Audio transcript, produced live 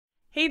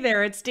Hey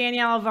there, it's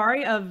Danielle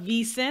Alvari of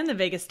VSiN, the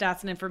Vegas Stats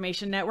and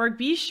Information Network.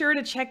 Be sure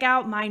to check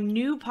out my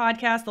new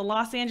podcast, the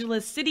Los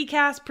Angeles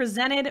CityCast,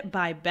 presented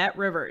by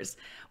BetRivers.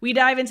 We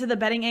dive into the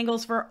betting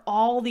angles for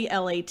all the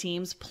LA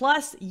teams,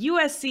 plus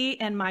USC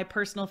and my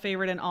personal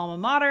favorite and alma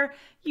mater,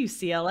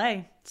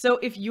 UCLA. So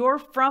if you're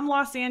from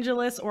Los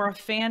Angeles or a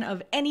fan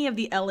of any of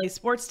the LA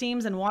sports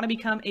teams and want to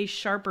become a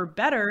sharper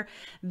bettor,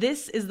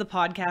 this is the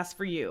podcast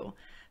for you.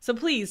 So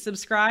please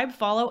subscribe,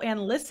 follow, and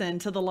listen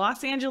to the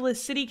Los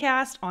Angeles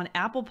CityCast on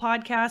Apple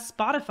Podcasts,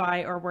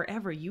 Spotify, or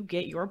wherever you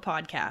get your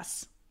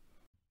podcasts.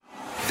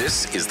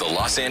 This is the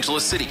Los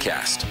Angeles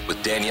CityCast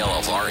with Danielle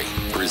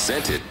Alvari,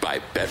 presented by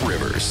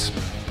BetRivers.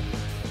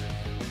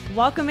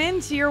 Welcome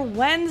into your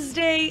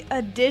Wednesday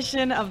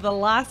edition of the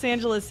Los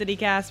Angeles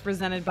CityCast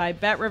presented by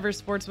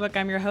BetRivers Sportsbook.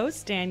 I'm your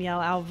host,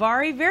 Danielle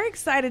Alvari. Very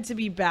excited to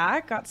be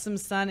back. Got some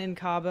sun in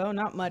Cabo.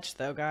 Not much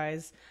though,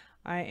 guys.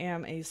 I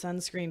am a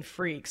sunscreen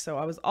freak, so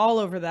I was all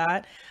over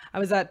that. I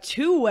was at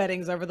 2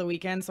 weddings over the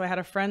weekend. So I had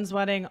a friend's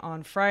wedding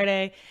on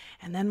Friday,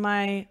 and then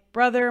my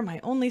brother, my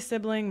only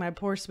sibling, my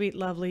poor, sweet,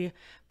 lovely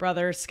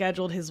brother,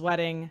 scheduled his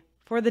wedding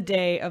for the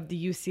day of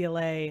the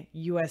UCLA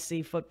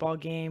USC football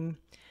game.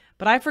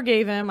 But I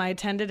forgave him. I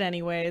attended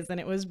anyways, and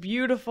it was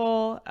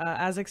beautiful,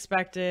 as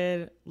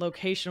expected.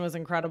 Location was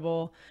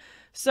incredible.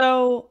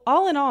 So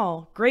all in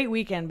all, great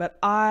weekend, but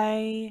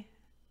I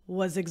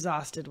was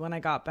exhausted when I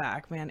got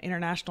back. Man,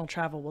 international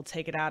travel will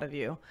take it out of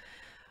you.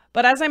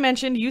 But as I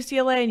mentioned,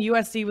 UCLA and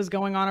USC was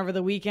going on over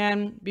the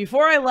weekend.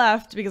 Before I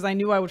left, because I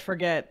knew I would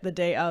forget the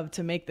day of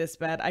to make this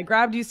bet, I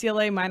grabbed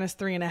UCLA minus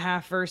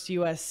 3.5 versus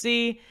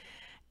USC.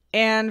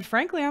 And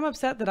frankly, I'm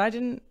upset that I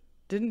didn't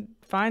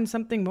find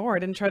something more. I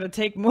didn't try to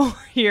take more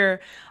here.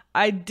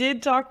 I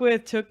did talk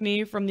with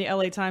Tookney from the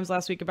LA Times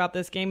last week about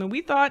this game, and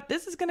we thought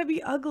this is going to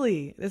be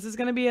ugly. This is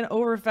going to be an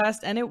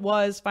overfest, and it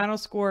was. Final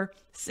score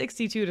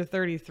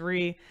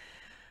 62-33.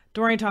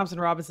 Dorian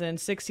Thompson-Robinson,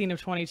 16 of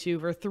 22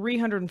 for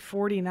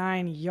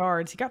 349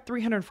 yards. He got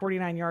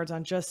 349 yards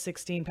on just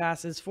 16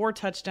 passes, 4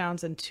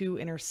 touchdowns, and 2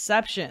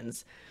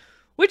 interceptions,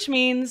 which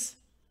means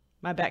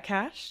my bet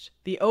cashed,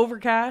 the over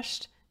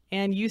cashed,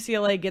 and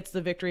UCLA gets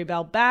the victory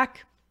bell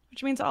back,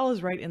 which means all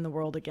is right in the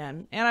world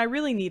again. And I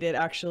really needed,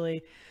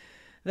 actually,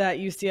 that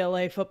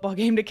UCLA football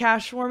game to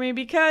cash for me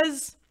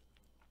because,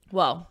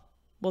 well,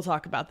 we'll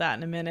talk about that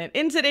in a minute.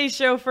 In today's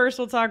show, first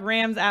we'll talk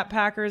Rams at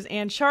Packers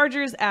and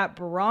Chargers at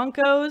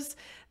Broncos.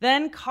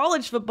 Then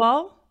college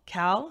football,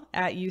 Cal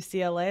at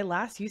UCLA.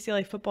 Last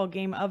UCLA football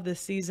game of the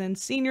season,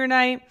 senior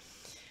night.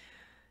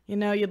 You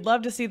know, you'd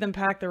love to see them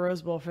pack the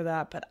Rose Bowl for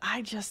that, but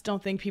I just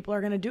don't think people are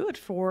going to do it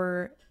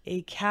for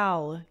a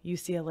Cal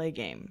UCLA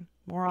game.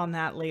 More on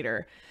that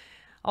later.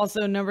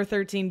 Also, number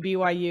 13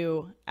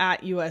 BYU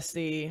at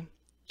USC.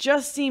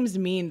 Just seems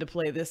mean to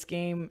play this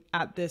game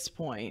at this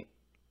point,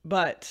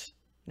 but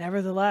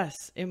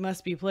nevertheless, it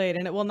must be played,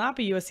 and it will not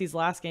be USC's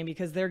last game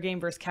because their game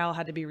versus Cal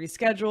had to be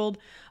rescheduled,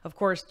 of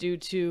course, due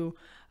to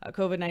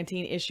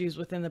COVID-19 issues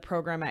within the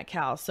program at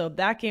Cal. So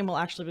that game will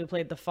actually be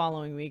played the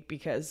following week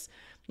because,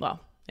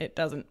 well, it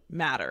doesn't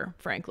matter,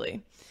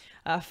 frankly.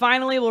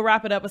 Finally, we'll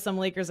wrap it up with some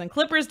Lakers and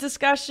Clippers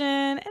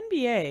discussion.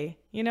 NBA,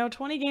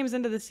 20 games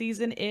into the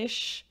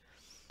season-ish.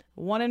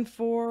 1-4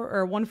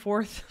 or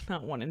 1/4,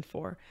 not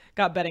 1-4.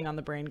 Got betting on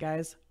the brain,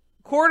 guys.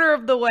 Quarter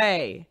of the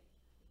way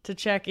to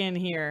check in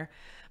here.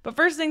 But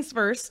first things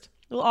first,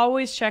 we'll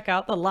always check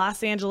out the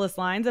Los Angeles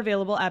lines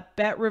available at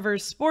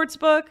BetRivers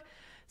Sportsbook.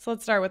 So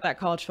let's start with that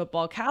college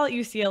football. Cal at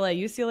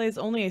UCLA. UCLA is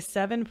only a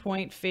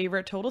 7-point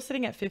favorite, total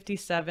sitting at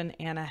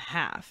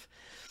 57.5.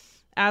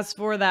 As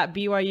for that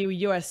BYU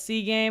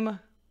USC game,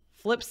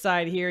 flip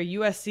side here,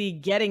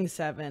 USC getting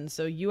 7.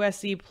 So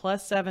USC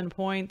plus 7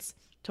 points.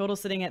 Total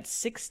sitting at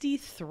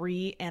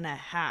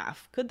 63.5.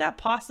 Could that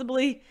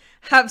possibly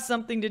have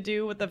something to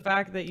do with the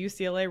fact that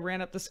UCLA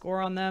ran up the score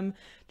on them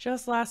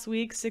just last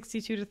week,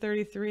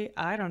 62-33?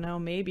 I don't know.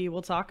 Maybe.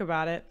 We'll talk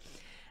about it.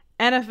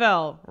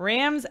 NFL,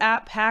 Rams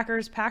at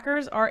Packers.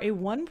 Packers are a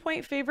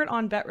 1-point favorite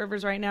on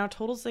BetRivers right now.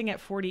 Total sitting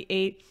at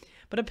 48,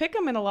 but a pick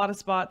 'em in a lot of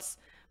spots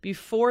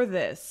before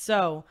this.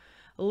 So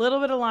a little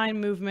bit of line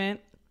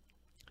movement.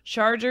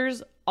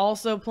 Chargers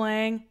also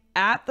playing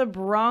at the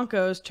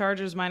Broncos.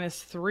 Chargers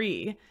minus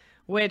 3,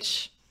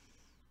 which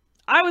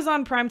I was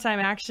on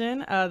Primetime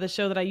Action, the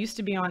show that I used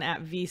to be on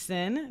at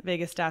VSiN,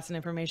 Vegas Stats and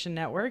Information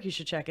Network. You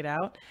should check it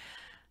out.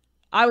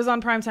 I was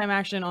on Primetime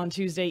Action on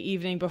Tuesday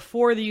evening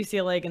before the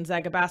UCLA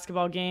Gonzaga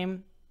basketball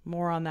game.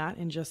 More on that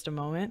in just a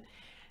moment.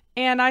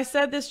 And I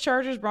said this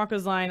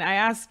Chargers-Broncos line, I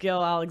asked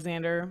Gil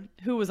Alexander,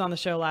 who was on the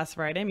show last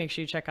Friday. Make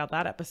sure you check out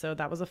that episode.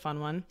 That was a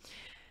fun one.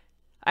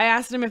 I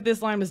asked him if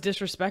this line was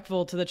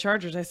disrespectful to the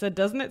Chargers. I said,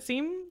 doesn't it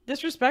seem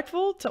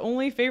disrespectful to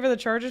only favor the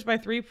Chargers by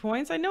 3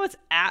 points? I know it's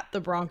at the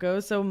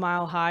Broncos, so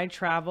mile high,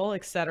 travel,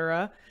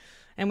 etc.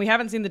 And we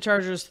haven't seen the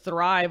Chargers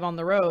thrive on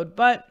the road,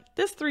 but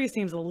this 3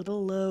 seems a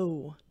little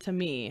low to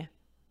me.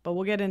 But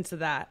we'll get into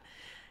that.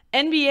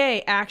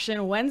 NBA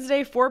action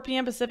Wednesday, 4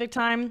 p.m. Pacific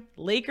time.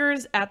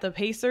 Lakers at the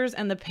Pacers,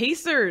 and the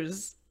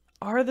Pacers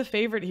are the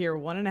favorite here,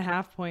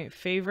 1.5 point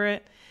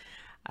favorite.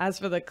 As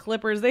for the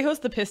Clippers, they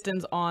host the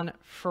Pistons on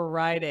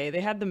Friday.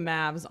 They had the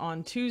Mavs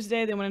on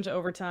Tuesday. They went into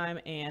overtime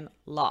and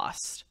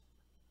lost.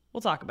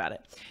 We'll talk about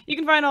it. You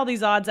can find all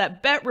these odds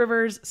at Bet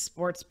Rivers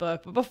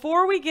Sportsbook. But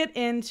before we get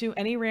into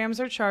any Rams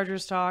or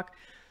Chargers talk,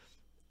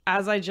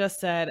 as I just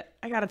said,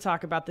 I got to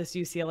talk about this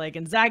UCLA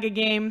Gonzaga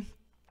game.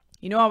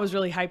 You know I was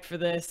really hyped for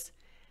this.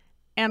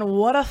 And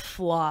what a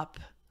flop.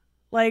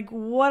 Like,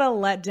 what a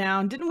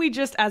letdown. Didn't we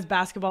just, as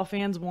basketball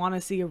fans, want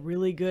to see a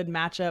really good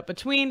matchup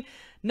between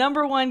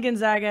number 1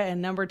 Gonzaga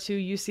and number 2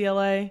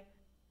 UCLA?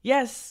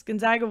 Yes,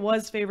 Gonzaga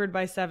was favored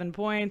by 7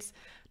 points.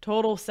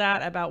 Total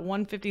sat about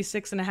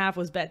 156.5,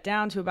 was bet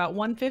down to about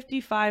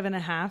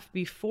 155.5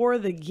 before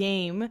the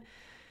game.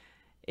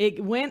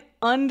 It went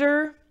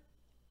under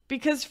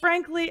because,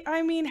 frankly,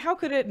 I mean, how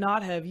could it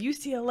not have?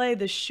 UCLA,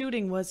 the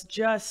shooting was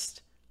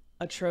just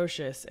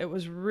atrocious. It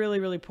was really,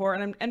 really poor.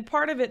 And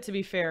part of it, to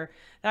be fair,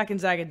 that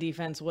Gonzaga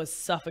defense was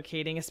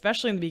suffocating,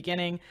 especially in the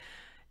beginning.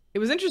 It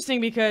was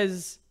interesting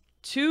because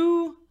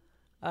 2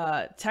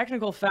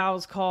 technical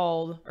fouls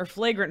called, or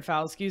flagrant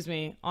fouls, excuse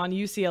me, on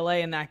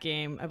UCLA in that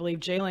game. I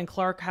believe Jalen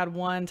Clark had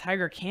one,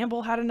 Tiger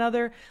Campbell had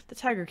another. The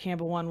Tiger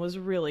Campbell one was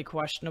really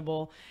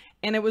questionable.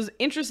 And it was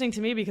interesting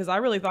to me because I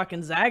really thought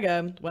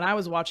Gonzaga, when I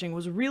was watching,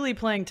 was really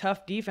playing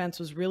tough defense,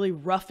 was really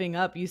roughing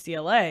up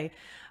UCLA.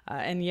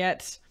 And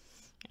yet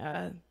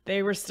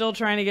they were still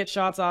trying to get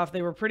shots off.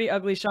 They were pretty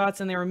ugly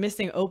shots, and they were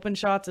missing open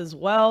shots as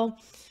well.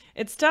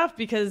 It's tough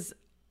because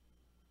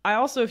I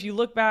also, if you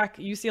look back,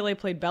 UCLA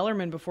played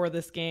Bellarmine before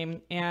this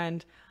game,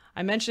 and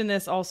I mentioned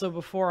this also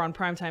before on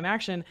Primetime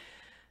Action.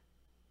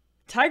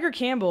 Tiger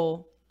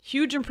Campbell,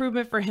 huge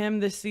improvement for him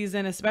this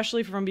season,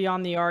 especially from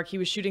beyond the arc. He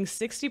was shooting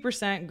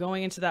 60%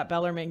 going into that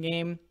Bellarmine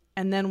game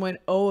and then went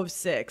 0 of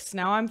 6.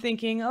 Now I'm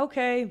thinking,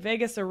 okay,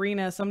 Vegas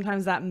Arena,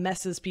 sometimes that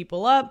messes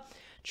people up.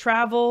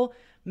 Travel.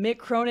 Mick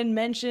Cronin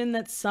mentioned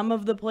that some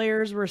of the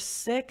players were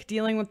sick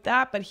dealing with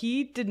that, but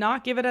he did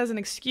not give it as an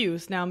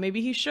excuse. Now,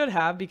 maybe he should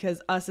have,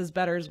 because us as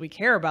bettors, we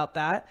care about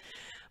that.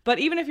 But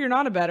even if you're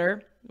not a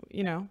bettor,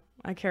 you know,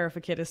 I care if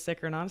a kid is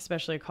sick or not,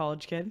 especially a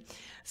college kid,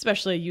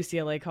 especially a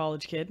UCLA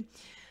college kid.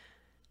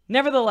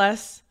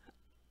 Nevertheless,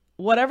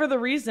 whatever the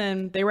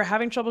reason, they were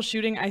having trouble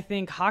shooting. I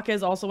think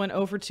Hawkes also went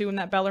 0 for 2 in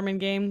that Bellarmine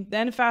game.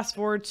 Then fast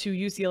forward to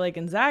UCLA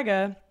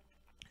Gonzaga.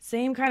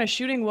 Same kind of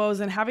shooting woes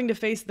and having to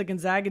face the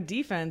Gonzaga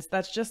defense.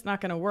 That's just not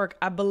going to work.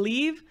 I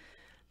believe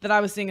that I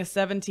was seeing a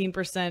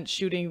 17%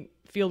 shooting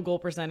field goal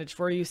percentage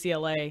for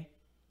UCLA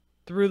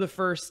through the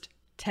first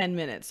 10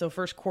 minutes. So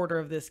first quarter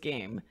of this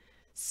game,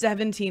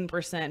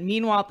 17%.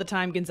 Meanwhile, at the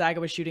time, Gonzaga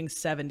was shooting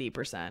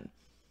 70%.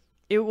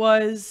 It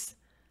was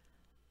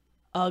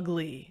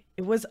ugly.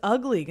 It was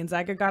ugly.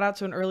 Gonzaga got out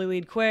to an early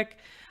lead quick.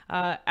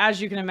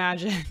 As you can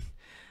imagine,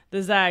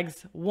 the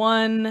Zags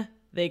won.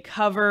 They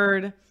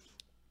covered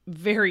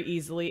very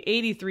easily,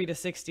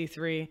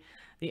 83-63.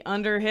 The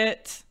under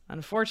hit.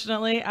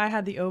 Unfortunately, I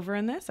had the over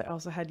in this. I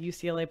also had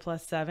UCLA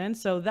 +7.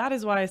 So that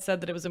is why I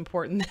said that it was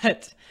important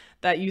that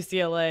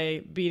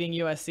UCLA beating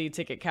USC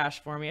ticket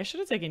cash for me. I should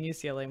have taken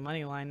UCLA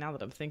money line now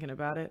that I'm thinking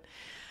about it.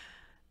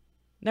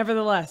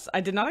 Nevertheless, I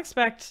did not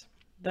expect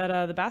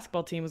that the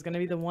basketball team was going to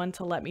be the one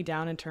to let me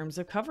down in terms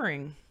of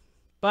covering.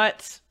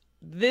 But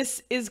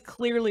this is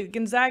clearly,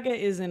 Gonzaga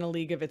is in a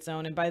league of its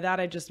own. And by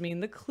that, I just mean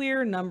the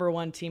clear number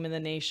 1 team in the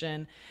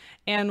nation.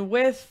 And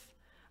with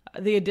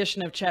the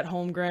addition of Chet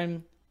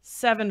Holmgren,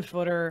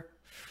 7-footer,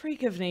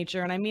 freak of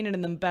nature, and I mean it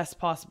in the best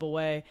possible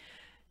way,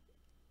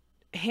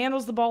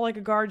 handles the ball like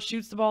a guard,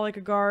 shoots the ball like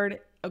a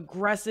guard,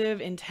 aggressive,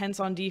 intense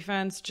on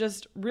defense,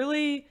 just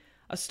really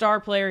a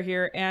star player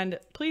here. And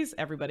please,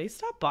 everybody,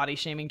 stop body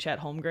shaming Chet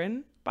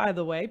Holmgren, by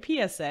the way,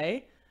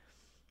 PSA,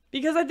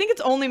 because I think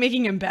it's only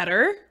making him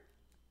better.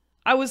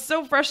 I was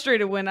so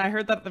frustrated when I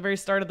heard that at the very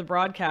start of the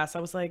broadcast. I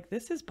was like,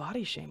 this is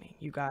body shaming,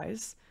 you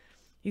guys.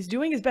 He's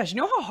doing his best. You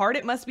know how hard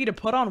it must be to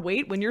put on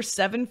weight when you're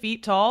 7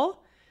 feet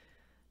tall?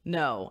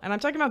 No. And I'm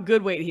talking about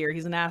good weight here.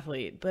 He's an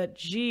athlete. But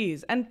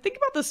geez. And think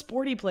about the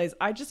sport he plays.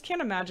 I just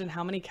can't imagine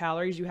how many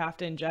calories you have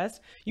to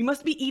ingest. You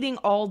must be eating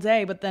all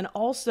day, but then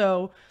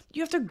also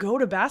you have to go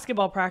to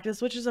basketball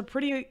practice, which is a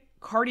pretty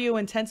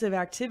cardio-intensive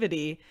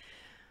activity.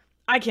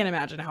 I can't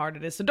imagine how hard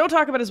it is. So don't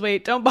talk about his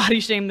weight. Don't body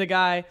shame the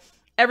guy.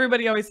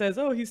 Everybody always says,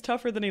 oh, he's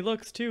tougher than he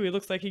looks too. He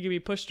looks like he could be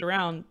pushed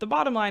around. The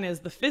bottom line is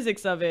the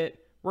physics of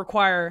it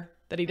require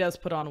that he does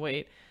put on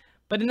weight.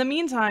 But in the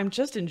meantime,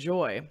 just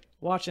enjoy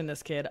watching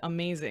this kid.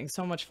 Amazing.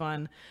 So much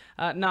fun.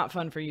 Not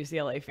fun for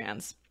UCLA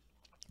fans.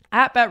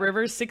 At Bet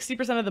Rivers,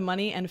 60% of the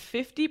money and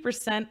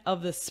 50%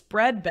 of the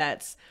spread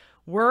bets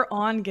were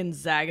on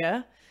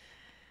Gonzaga.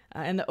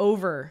 And the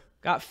over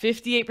got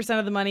 58%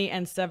 of the money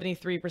and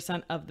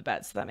 73% of the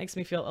bets. So that makes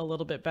me feel a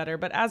little bit better.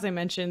 But as I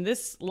mentioned,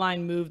 this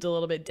line moved a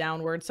little bit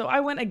downward. So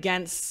I went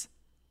against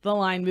the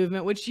line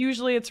movement, which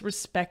usually it's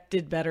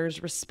respected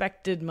bettors,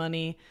 respected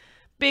money,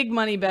 big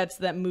money bets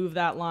that move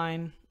that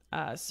line.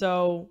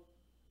 So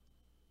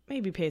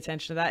maybe pay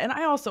attention to that. And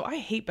I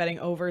hate betting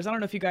overs. I don't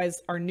know if you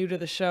guys are new to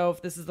the show,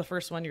 if this is the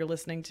first one you're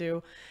listening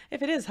to.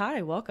 If it is,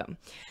 hi, welcome.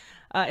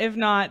 If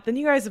not, then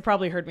you guys have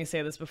probably heard me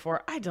say this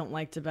before. I don't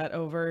like to bet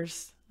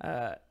overs.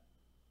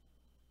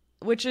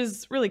 which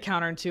is really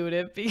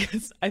counterintuitive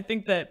because I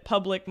think that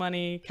public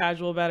money,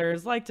 casual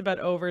bettors like to bet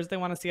overs. They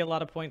want to see a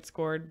lot of points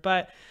scored.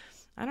 But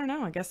I don't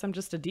know. I guess I'm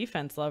just a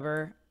defense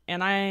lover,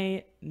 and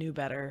I knew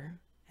better.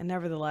 And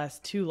nevertheless,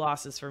 2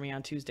 losses for me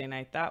on Tuesday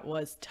night. That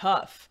was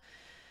tough.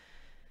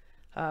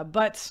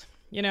 But,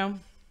 you know,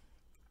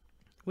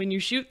 when you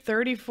shoot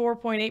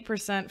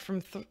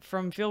 34.8%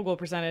 from field goal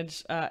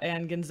percentage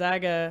and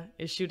Gonzaga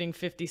is shooting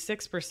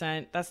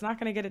 56%, that's not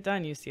going to get it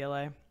done,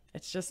 UCLA.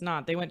 It's just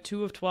not. They went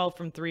 2 of 12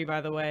 from 3,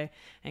 by the way,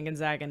 and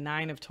Gonzaga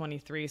 9 of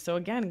 23. So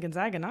again,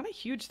 Gonzaga, not a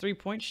huge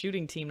 3-point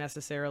shooting team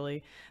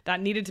necessarily. That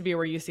needed to be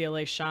where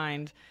UCLA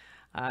shined.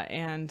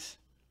 And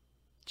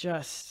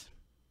just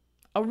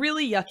a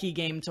really yucky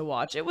game to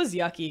watch. It was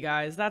yucky,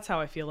 guys. That's how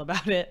I feel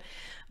about it.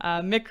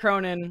 Mick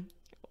Cronin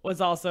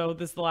was also,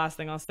 this is the last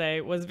thing I'll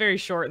say, was very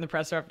short in the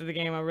presser after the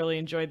game. I really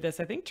enjoyed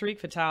this. I think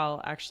Tariq Fattal,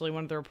 actually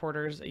one of the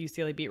reporters,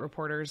 UCLA beat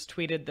reporters,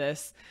 tweeted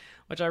this,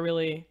 which I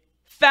really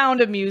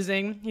found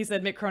amusing. He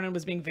said Mick Cronin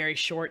was being very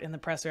short in the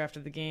presser after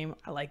the game.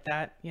 I like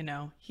that. You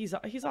know, he's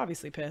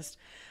obviously pissed.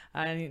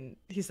 And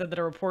he said that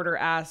a reporter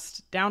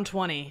asked, down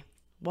 20,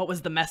 what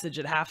was the message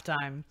at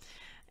halftime?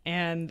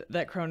 And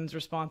that Cronin's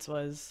response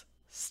was,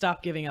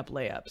 stop giving up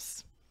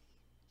layups.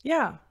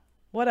 Yeah.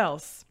 What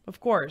else? Of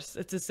course.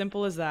 It's as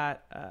simple as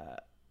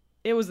that.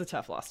 It was a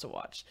tough loss to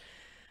watch.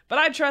 But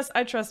I trust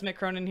Mick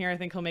Cronin here. I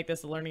think he'll make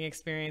this a learning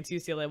experience.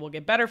 UCLA will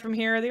get better from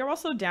here. They are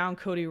also down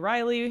Cody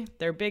Riley,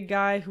 their big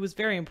guy, who was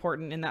very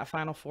important in that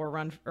Final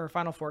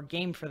Four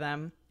game for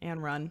them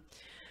and run.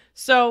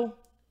 So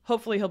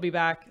hopefully he'll be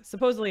back,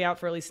 supposedly out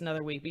for at least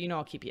another week. But you know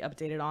I'll keep you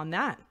updated on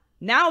that.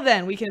 Now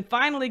then, we can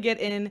finally get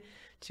in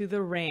to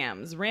the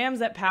Rams.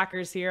 Rams at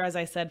Packers here. As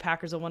I said,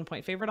 Packers a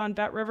 1-point favorite on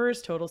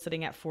BetRivers. Total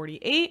sitting at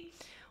 48.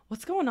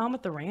 What's going on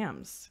with the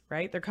Rams,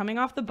 right? They're coming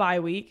off the bye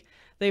week.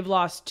 They've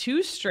lost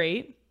 2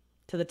 straight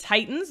to the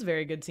Titans,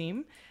 very good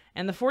team,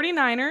 and the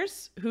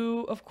 49ers,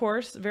 who, of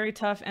course, very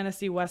tough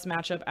NFC West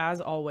matchup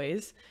as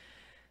always.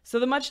 So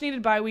the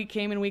much-needed bye week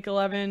came in Week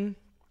 11.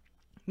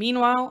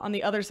 Meanwhile, on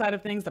the other side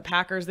of things, the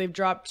Packers, they've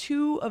dropped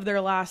 2 of their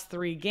last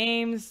 3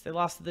 games. They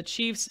lost to the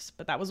Chiefs,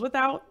 but that was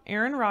without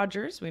Aaron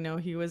Rodgers. We know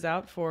he was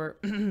out for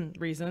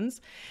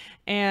reasons.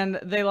 And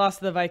they lost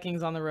to the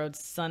Vikings on the road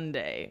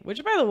Sunday,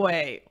 which, by the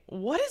way,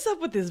 what is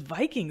up with this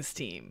Vikings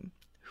team?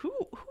 Who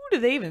do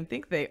they even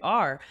think they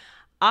are?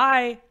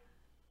 I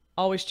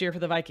always cheer for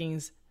the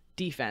Vikings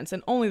defense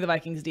and only the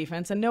Vikings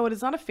defense. And no, it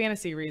is not a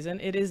fantasy reason.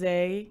 It is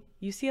a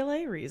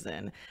UCLA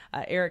reason.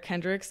 Eric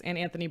Kendricks and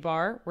Anthony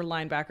Barr were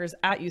linebackers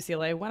at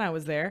UCLA when I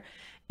was there,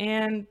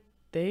 and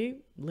they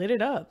lit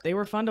it up. They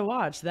were fun to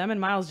watch. Them and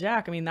Miles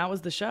Jack. I mean, that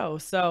was the show.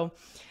 So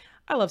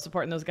I love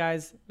supporting those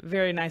guys.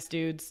 Very nice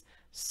dudes.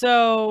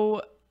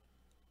 So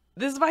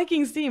this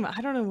Vikings team, I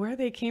don't know where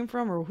they came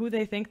from or who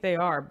they think they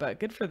are,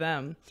 but good for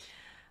them.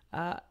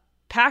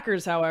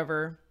 Packers,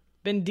 however,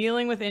 been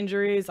dealing with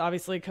injuries,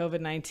 obviously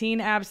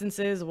COVID-19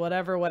 absences,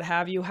 whatever, what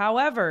have you.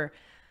 However,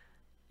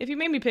 if you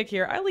made me pick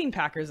here, I lean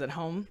Packers at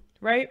home,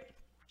 right?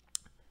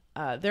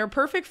 They're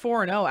perfect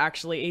 4-0,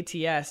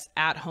 actually, ATS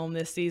at home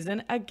this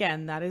season.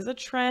 Again, that is a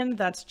trend.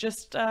 That's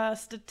just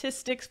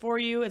statistics for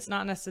you. It's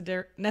not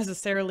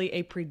necessarily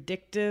a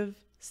predictive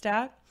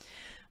stat,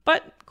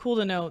 but cool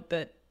to note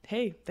that,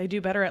 hey, they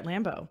do better at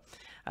Lambeau.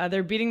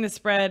 They're beating the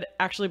spread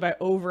actually by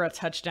over a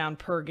touchdown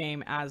per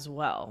game as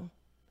well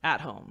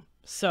at home.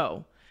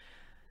 So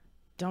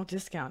don't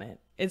discount it.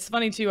 It's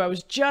funny too. I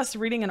was just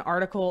reading an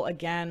article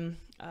again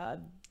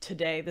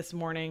this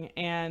morning,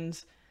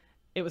 and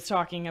it was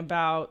talking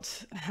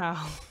about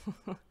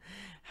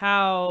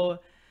how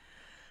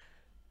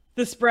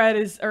the spread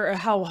is, or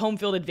how home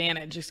field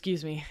advantage,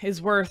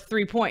 is worth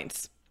 3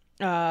 points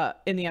in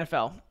the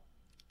NFL.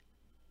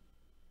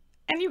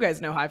 And you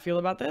guys know how I feel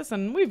about this,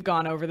 and we've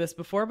gone over this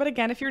before. But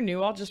again, if you're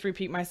new, I'll just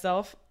repeat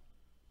myself.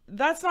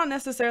 That's not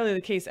necessarily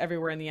the case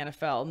everywhere in the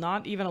NFL,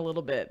 not even a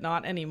little bit,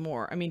 not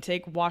anymore. I mean,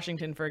 take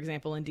Washington, for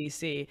example, in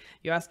D.C.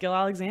 You ask Gil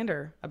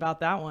Alexander about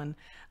that one.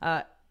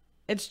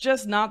 It's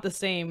just not the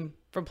same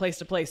from place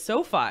to place.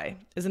 SoFi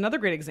is another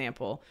great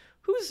example.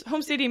 Whose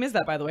home stadium is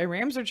that, by the way?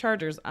 Rams or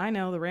Chargers? I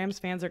know the Rams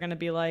fans are going to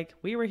be like,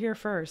 we were here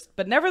first.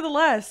 But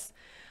nevertheless,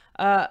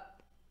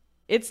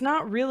 it's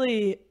not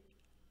really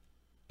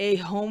a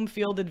home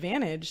field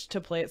advantage to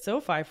play at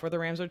SoFi for the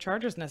Rams or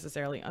Chargers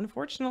necessarily.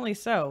 Unfortunately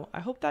so. I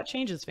hope that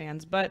changes,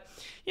 fans. But,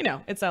 you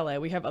know, it's LA.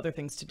 We have other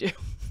things to do.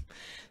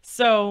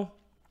 So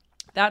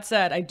that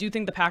said, I do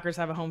think the Packers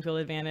have a home field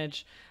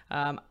advantage.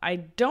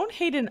 I don't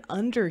hate an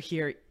under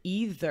here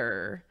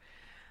either.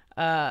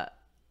 The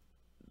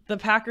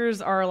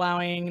Packers are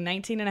allowing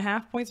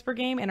 19.5 points per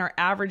game and are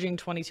averaging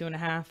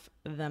 22.5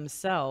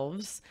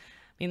 themselves.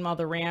 Meanwhile,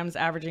 the Rams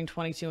averaging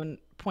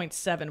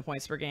 22.7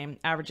 points per game,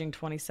 averaging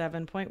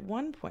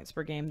 27.1 points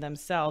per game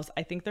themselves.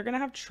 I think they're going to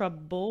have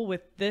trouble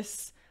with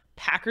this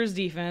Packers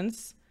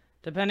defense,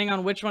 depending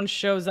on which one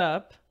shows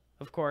up,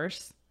 of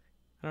course.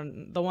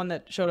 The one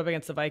that showed up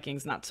against the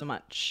Vikings, not so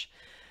much.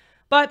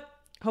 But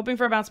hoping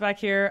for a bounce back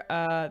here.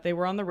 They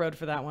were on the road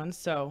for that one,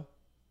 so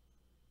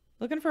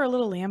Looking for a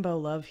little Lambeau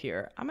love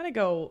here. I'm going to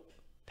go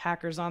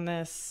Packers on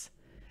this.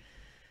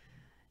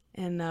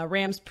 And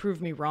Rams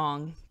prove me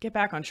wrong. Get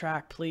back on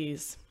track,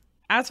 please.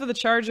 As for the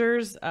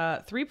Chargers,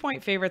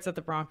 3-point favorites at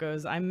the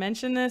Broncos. I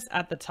mentioned this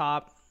at the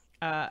top,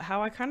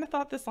 how I kind of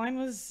thought this line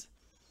was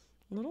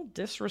a little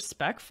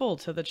disrespectful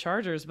to the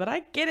Chargers, but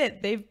I get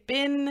it. They've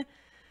been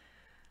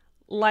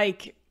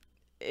like,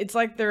 it's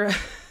like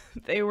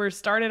they were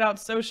started out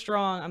so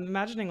strong. I'm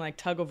imagining like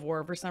tug of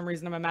war for some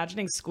reason. I'm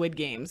imagining Squid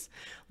Games.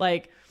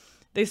 Like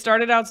they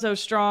started out so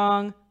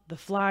strong. The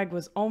flag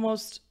was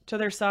almost to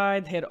their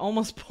side. They had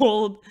almost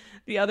pulled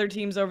the other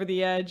teams over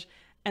the edge.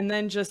 And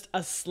then just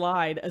a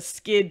slide, a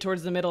skid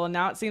towards the middle. And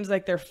now it seems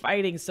like they're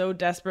fighting so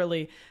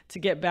desperately to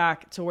get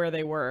back to where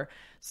they were.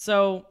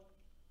 So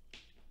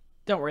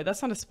don't worry.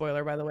 That's not a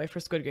spoiler, by the way,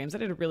 for Squid Games. I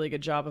did a really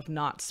good job of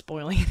not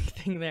spoiling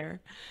anything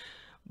there.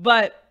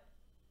 But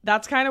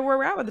that's kind of where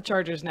we're at with the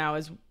Chargers now,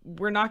 is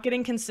we're not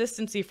getting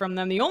consistency from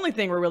them. The only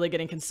thing we're really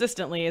getting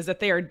consistently is that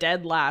they are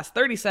dead last,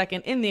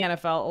 32nd in the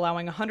NFL,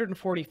 allowing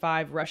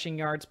 145 rushing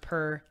yards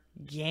per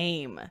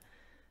game.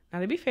 Now,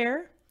 to be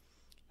fair,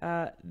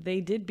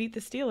 they did beat the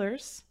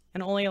Steelers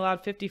and only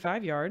allowed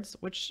 55 yards,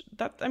 which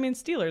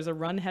Steelers, a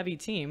run-heavy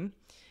team,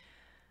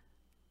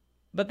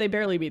 but they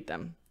barely beat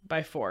them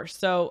by 4.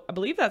 So I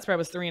believe that spread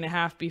was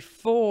 3.5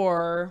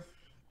 before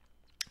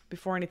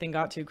anything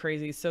got too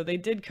crazy. So they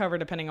did cover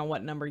depending on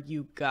what number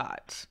you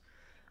got.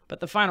 But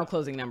the final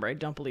closing number, I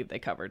don't believe they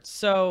covered.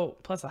 So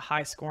plus a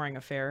high scoring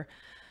affair.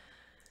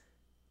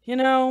 You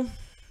know,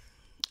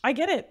 I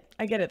get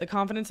it. The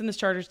confidence in this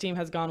Chargers team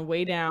has gone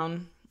way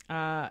down.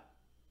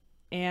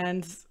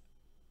 And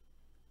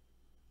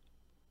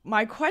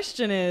my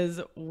question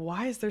is,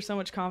 why is there so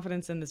much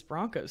confidence in this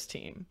Broncos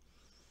team?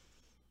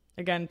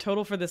 Again,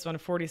 total for this one,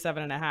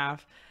 47.5.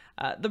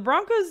 The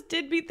Broncos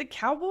did beat the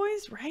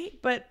Cowboys, right?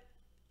 But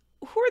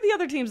who are the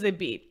other teams they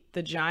beat?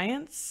 The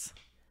Giants,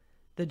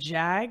 the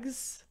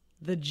Jags,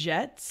 the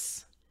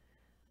Jets.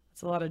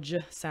 That's a lot of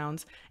J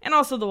sounds. And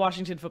also the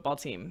Washington football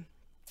team.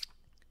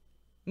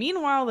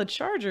 Meanwhile, the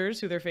Chargers,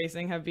 who they're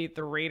facing, have beat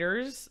the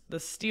Raiders, the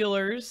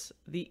Steelers,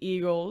 the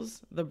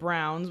Eagles, the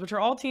Browns, which are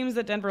all teams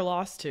that Denver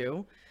lost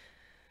to.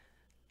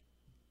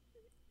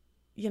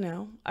 You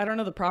know, I don't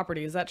know the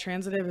property. Is that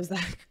transitive? Is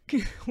that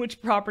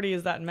which property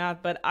is that in math?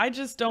 But I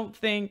just don't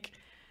think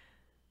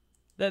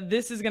that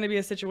this is going to be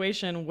a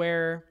situation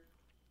where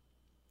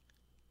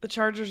the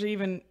Chargers are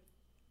even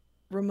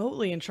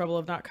remotely in trouble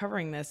of not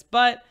covering this.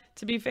 But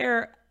to be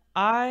fair,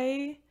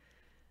 I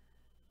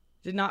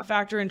did not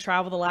factor in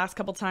travel the last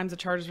couple times the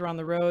Chargers were on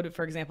the road,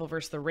 for example,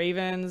 versus the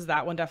Ravens.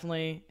 That one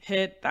definitely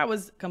hit. That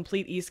was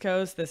complete East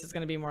Coast. This is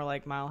going to be more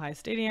like Mile High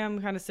Stadium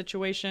kind of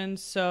situation.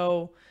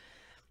 So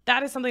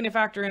that is something to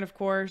factor in, of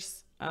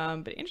course.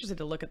 But interested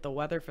to look at the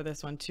weather for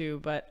this one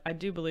too. But I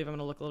do believe I'm going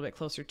to look a little bit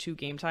closer to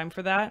game time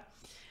for that.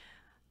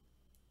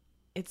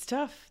 It's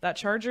tough. That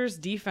Chargers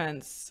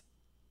defense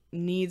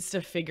needs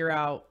to figure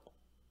out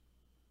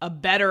a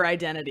better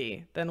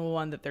identity than the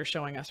one that they're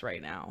showing us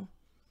right now.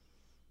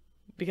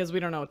 Because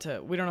we don't know what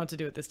to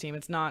do with this team.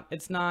 It's not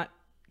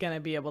going to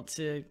be able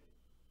to,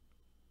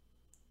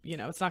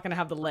 it's not going to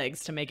have the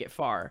legs to make it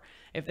far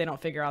if they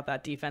don't figure out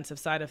that defensive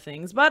side of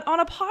things. But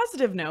on a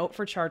positive note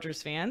for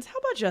Chargers fans, how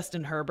about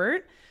Justin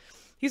Herbert?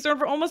 He's thrown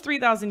for almost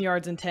 3,000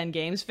 yards in 10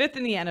 games, 5th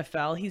in the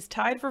NFL. He's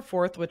tied for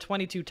 4th with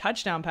 22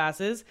 touchdown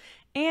passes,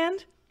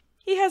 and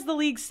he has the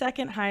league's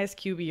 2nd highest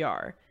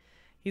QBR.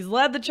 He's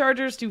led the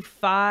Chargers to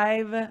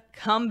 5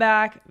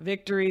 comeback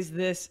victories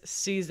this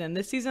season.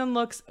 This season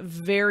looks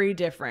very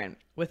different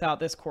without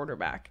this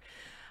quarterback.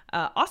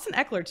 Austin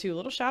Eckler, too. A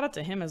little shout out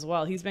to him as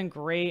well. He's been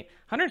great.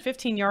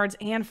 115 yards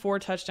and 4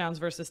 touchdowns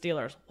versus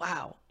Steelers.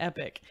 Wow,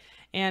 epic.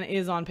 And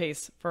is on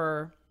pace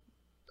for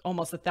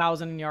almost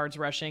 1,000 yards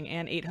rushing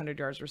and 800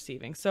 yards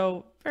receiving.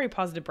 So very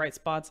positive bright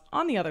spots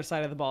on the other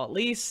side of the ball, at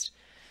least.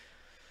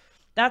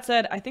 That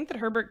said, I think that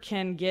Herbert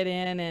can get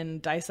in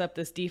and dice up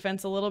this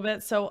defense a little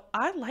bit. So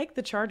I like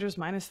the Chargers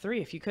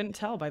 -3, if you couldn't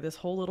tell by this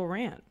whole little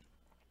rant.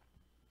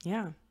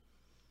 Yeah.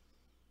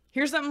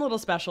 Here's something a little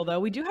special, though.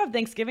 We do have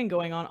Thanksgiving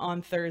going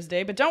on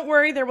Thursday, but don't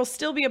worry, there will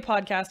still be a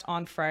podcast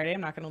on Friday.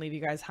 I'm not going to leave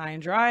you guys high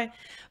and dry.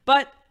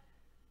 But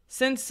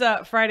since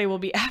Friday will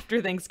be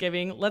after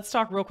Thanksgiving, let's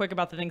talk real quick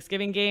about the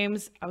Thanksgiving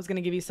games. I was going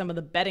to give you some of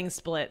the betting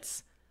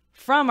splits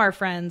from our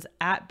friends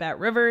at Bet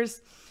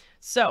Rivers.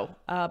 So,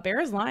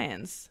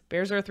 Bears-Lions.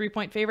 Bears are a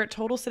 3-point favorite.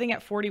 Total sitting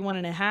at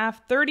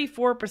 41.5.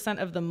 34%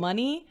 of the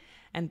money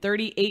and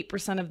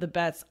 38% of the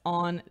bets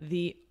on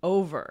the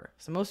over.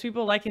 So most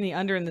people liking the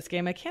under in this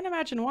game. I can't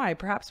imagine why.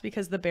 Perhaps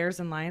because the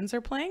Bears and Lions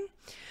are playing.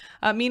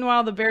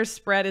 Meanwhile, the Bears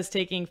spread is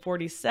taking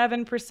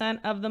 47%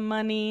 of the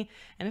money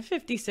and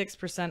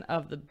 56%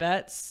 of the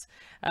bets.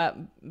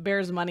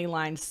 Bears money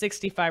line,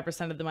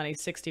 65% of the money,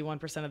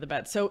 61% of the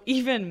bets. So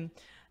even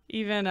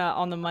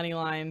on the money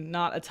line,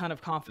 not a ton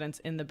of confidence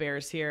in the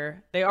Bears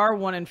here. They are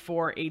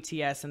 1-4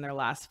 ATS in their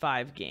last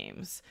 5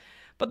 games,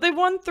 but they've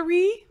won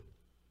 3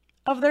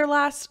 of their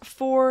last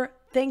 4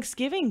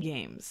 Thanksgiving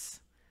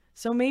games.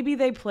 So maybe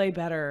they play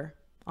better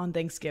on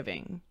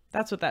Thanksgiving.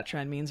 That's what that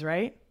trend means,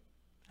 right?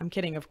 I'm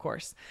kidding, of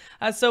course.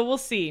 So we'll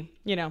see.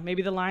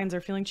 Maybe the Lions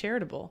are feeling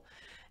charitable.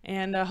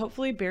 And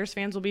hopefully Bears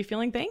fans will be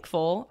feeling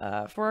thankful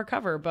for our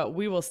cover, but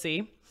we will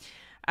see.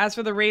 As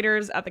for the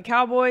Raiders at the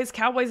Cowboys a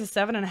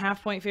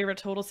 7.5 point favorite,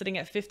 total sitting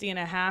at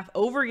 50.5,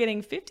 over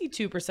getting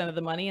 52% of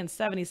the money and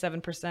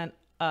 77%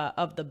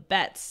 of the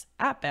bets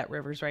at Bet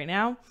Rivers right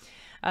now.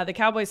 The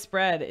Cowboys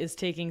spread is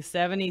taking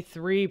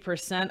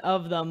 73%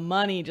 of the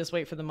money. Just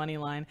wait for the money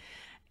line.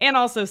 And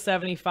also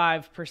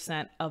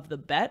 75% of the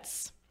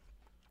bets.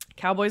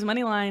 Cowboys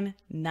money line,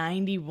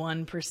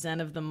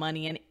 91% of the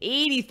money and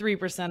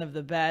 83% of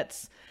the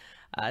bets.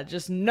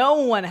 Just no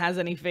one has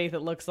any faith,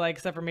 it looks like,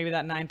 except for maybe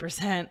that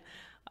 9%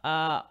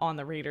 on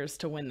the Raiders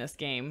to win this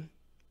game.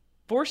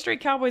 4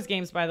 straight Cowboys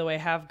games, by the way,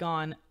 have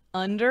gone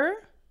under.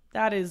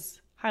 That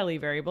is highly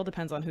variable.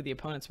 Depends on who the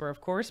opponents were, of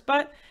course.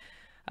 But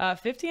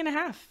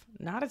 50.5,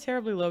 not a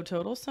terribly low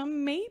total. So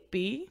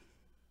maybe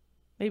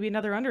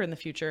another under in the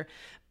future.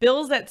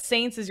 Bills at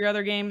Saints is your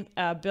other game.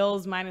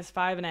 Bills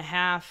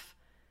 -5.5.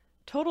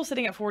 Total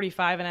sitting at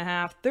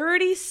 45.5.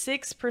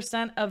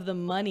 36% of the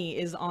money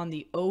is on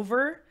the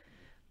over,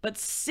 but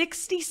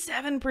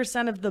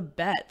 67% of the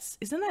bets.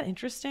 Isn't that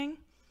interesting?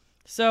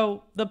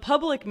 So the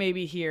public may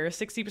be here,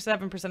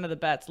 67% of the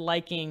bets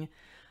liking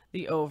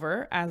the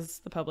over, as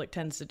the public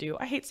tends to do.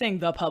 I hate saying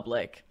the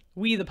public.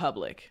 We the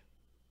public.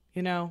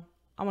 I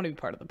want to be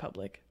part of the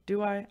public.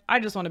 Do I? I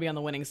just want to be on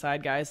the winning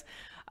side, guys,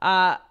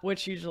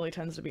 which usually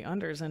tends to be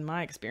unders in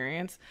my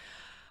experience.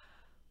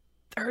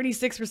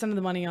 36% of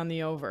the money on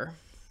the over.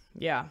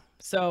 Yeah.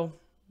 So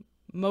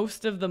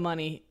most of the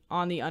money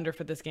on the under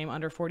for this game,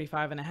 under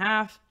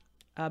 45.5.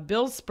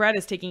 Bills spread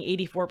is taking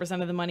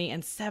 84% of the money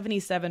and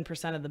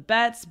 77% of the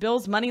bets.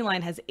 Bills money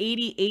line has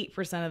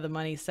 88% of the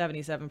money,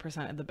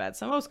 77% of the bets.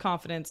 So most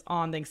confidence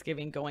on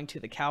Thanksgiving going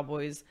to the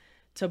Cowboys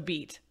to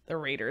beat the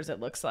Raiders, it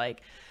looks like.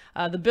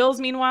 The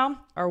Bills,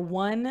 meanwhile, are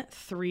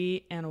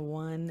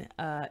 1-3-1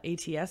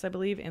 ATS, I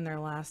believe, in their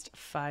last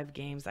 5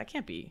 games. That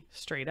can't be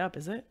straight up,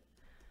 is it?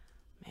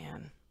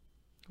 Man,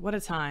 what a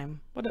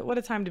time. What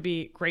a time to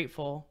be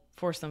grateful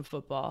for some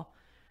football.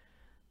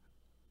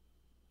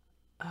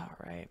 All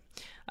right.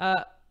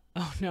 Oh,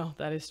 no,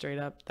 that is straight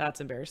up.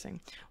 That's embarrassing.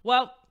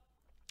 Well,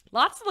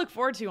 lots to look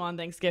forward to on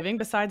Thanksgiving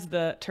besides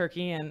the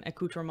turkey and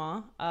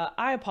accoutrement.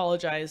 I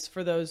apologize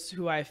for those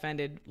who I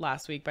offended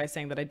last week by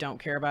saying that I don't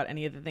care about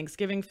any of the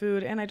Thanksgiving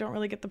food, and I don't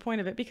really get the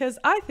point of it because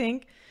I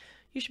think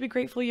you should be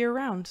grateful year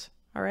round.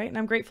 All right. And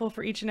I'm grateful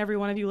for each and every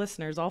one of you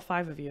listeners, all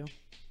 5 of you.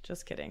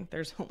 Just kidding.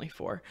 There's only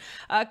 4.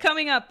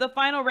 Coming up, the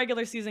final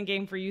regular season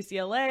game for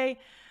UCLA.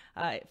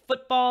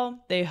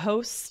 Football, they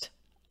host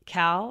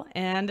Cal,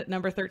 and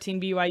number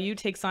 13 BYU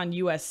takes on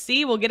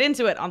USC. We'll get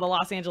into it on the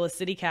Los Angeles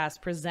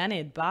CityCast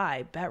presented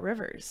by Bet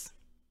Rivers.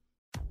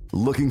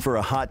 Looking for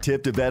a hot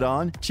tip to bet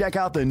on? Check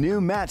out the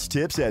new Match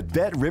Tips at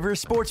Bet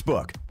Rivers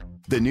Sportsbook.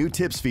 The new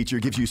tips feature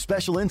gives you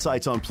special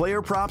insights on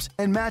player props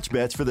and match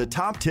bets for the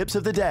top tips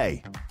of the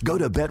day. Go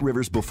to Bet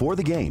Rivers before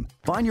the game,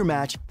 find your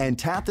match, and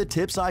tap the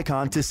tips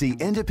icon to see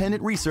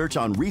independent research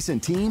on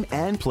recent team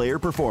and player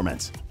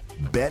performance.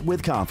 Bet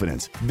with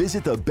confidence.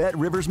 Visit the Bet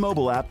Rivers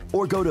mobile app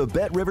or go to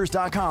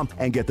betrivers.com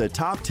and get the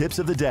top tips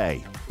of the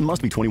day.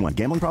 Must be 21.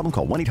 Gambling problem?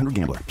 Call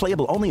 1-800-GAMBLER.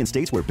 Playable only in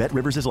states where Bet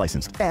Rivers is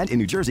licensed and in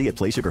New Jersey at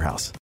Play Sugar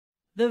House.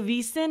 The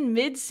VSiN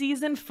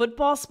mid-season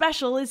football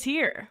special is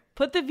here.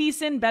 Put the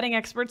VSiN betting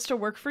experts to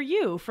work for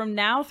you from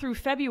now through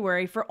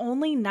February for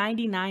only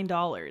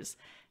 $99.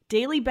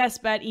 Daily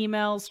best bet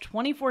emails,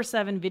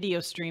 24/7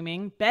 video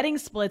streaming, betting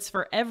splits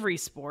for every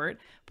sport,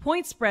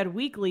 point spread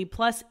weekly,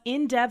 plus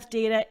in-depth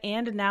data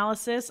and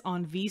analysis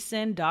on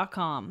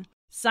vsin.com.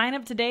 Sign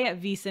up today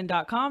at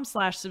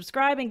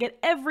vsin.com/subscribe and get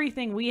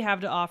everything we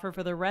have to offer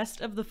for the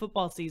rest of the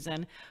football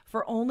season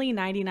for only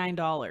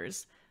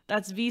 $99.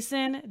 That's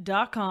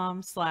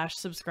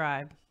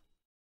vsin.com/subscribe.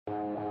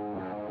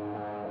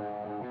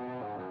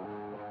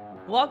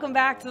 Welcome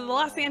back to the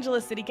Los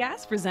Angeles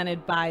CityCast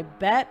presented by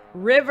Bet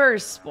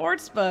Rivers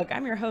Sportsbook.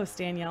 I'm your host,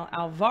 Danielle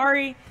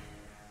Alvari.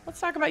 Let's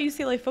talk about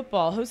UCLA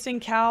football. Hosting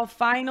Cal,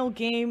 final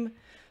game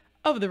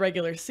of the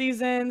regular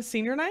season,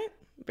 senior night.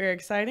 Very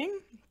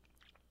exciting.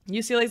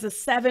 UCLA is a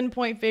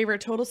 7-point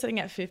favorite, total sitting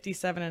at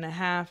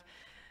 57.5.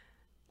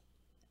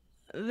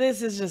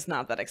 This is just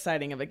not that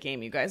exciting of a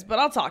game, you guys, but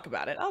I'll talk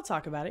about it.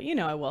 You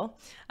know I will.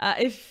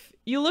 If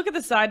you look at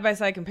the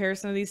side-by-side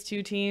comparison of these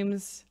two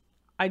teams,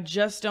 I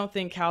just don't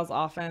think Cal's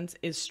offense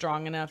is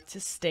strong enough to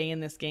stay in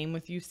this game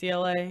with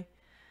UCLA.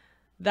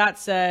 That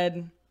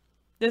said,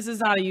 this is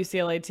not a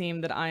UCLA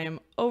team that I am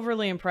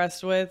overly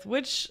impressed with,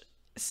 which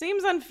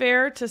seems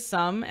unfair to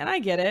some, and I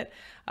get it,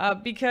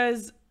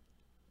 because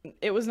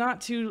it was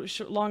not too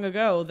long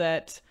ago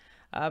that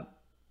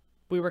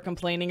we were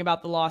complaining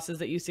about the losses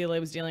that UCLA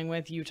was dealing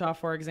with. Utah,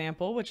 for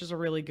example, which is a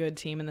really good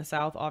team in the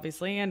South,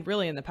 obviously, and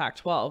really in the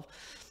Pac-12.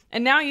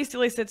 And now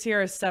UCLA sits here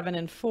as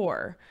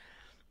 7-4.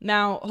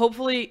 Now,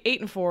 hopefully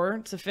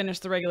 8-4 to finish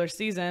the regular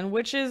season,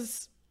 which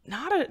is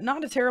not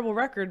a terrible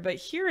record, but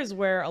here is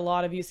where a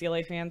lot of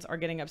UCLA fans are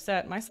getting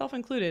upset, myself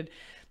included.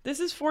 This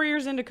is 4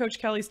 years into Coach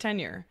Kelly's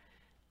tenure,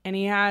 and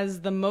he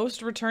has the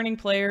most returning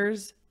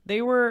players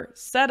They were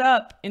set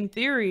up, in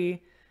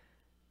theory,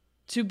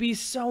 to be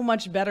so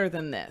much better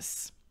than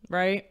this,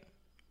 right?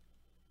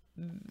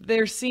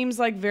 There seems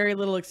like very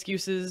little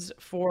excuses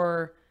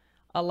for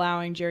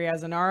allowing Jerry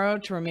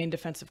Azzinaro to remain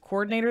defensive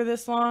coordinator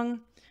this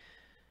long.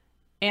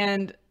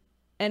 And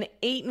an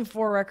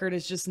 8-4 record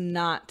is just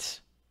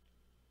not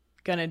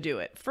going to do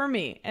it for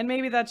me. And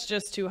maybe that's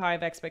just too high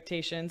of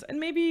expectations. And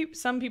maybe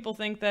some people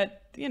think that,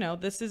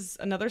 this is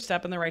another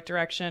step in the right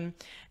direction.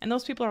 And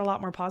those people are a lot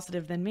more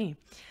positive than me.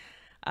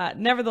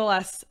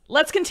 Nevertheless,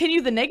 let's continue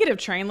the negative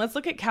train. Let's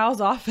look at Cal's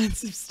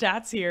offensive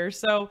stats here.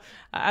 So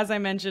as I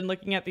mentioned,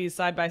 looking at these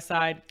side by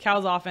side,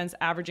 Cal's offense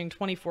averaging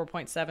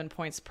 24.7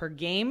 points per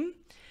game,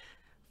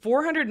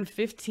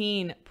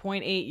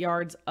 415.8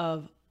 yards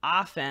of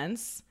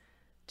offense,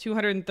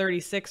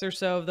 236 or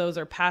so of those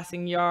are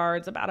passing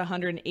yards, about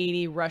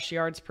 180 rush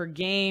yards per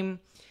game.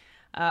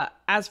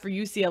 As for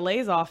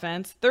UCLA's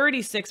offense,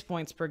 36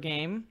 points per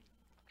game,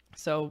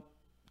 so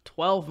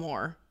 12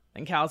 more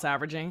than Cal's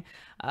averaging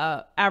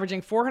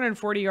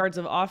 440 yards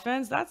of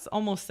offense. That's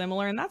almost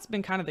similar, and that's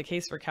been kind of the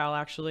case for Cal,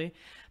 actually.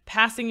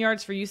 Passing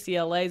yards for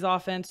UCLA's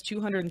offense,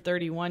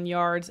 231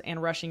 yards,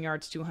 and rushing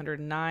yards,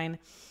 209.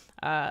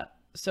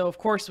 So, of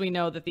course, we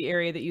know that the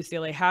area that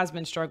UCLA has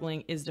been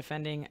struggling is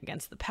defending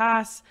against the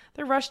pass.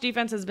 Their rush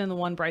defense has been the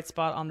one bright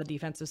spot on the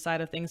defensive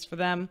side of things for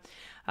them.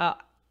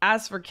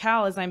 As for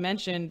Cal, as I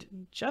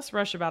mentioned, just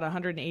rush about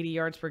 180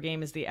 yards per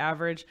game is the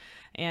average,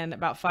 and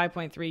about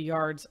 5.3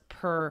 yards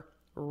per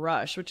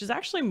rush, which is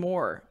actually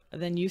more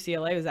than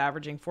UCLA was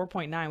averaging,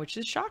 4.9, which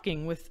is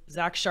shocking with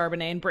Zach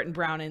Charbonnet and Britton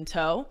Brown in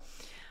tow.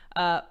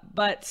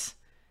 But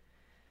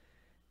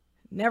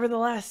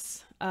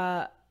nevertheless,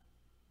 Cal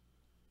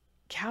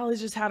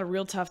has just had a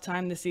real tough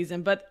time this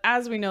season. But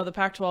as we know, the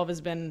Pac-12 has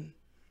been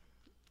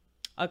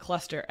a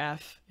cluster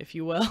F, if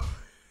you will,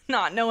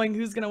 not knowing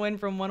who's going to win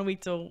from one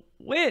week to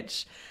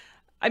which.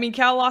 I mean,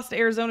 Cal lost to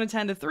Arizona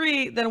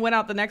 10-3, then went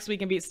out the next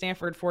week and beat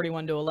Stanford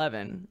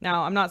 41-11.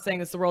 Now, I'm not saying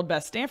it's the world's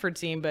best Stanford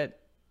team, but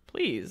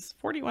please,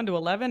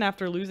 41-11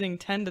 after losing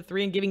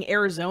 10-3 and giving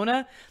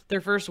Arizona their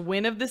first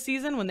win of the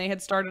season when they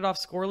had started off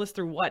scoreless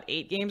through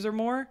 8 games or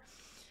more.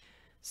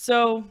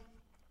 So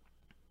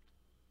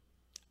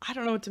I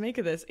don't know what to make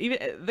of this.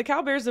 Even the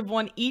Cal Bears have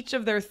won each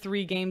of their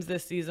 3 games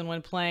this season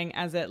when playing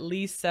as at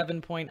least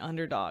 7-point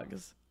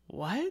underdogs.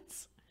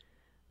 What?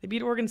 They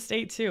beat Oregon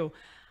State too.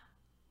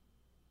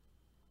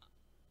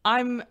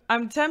 I'm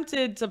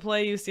tempted to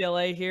play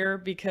UCLA here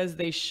because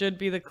they should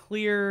be the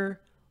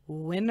clear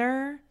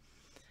winner.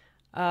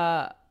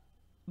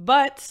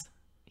 But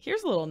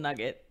here's a little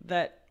nugget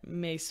that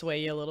may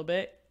sway you a little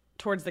bit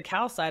towards the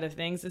Cal side of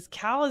things. Is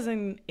Cal is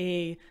in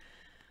a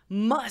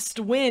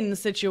must-win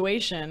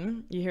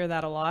situation. You hear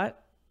that a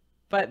lot.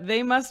 But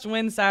they must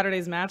win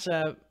Saturday's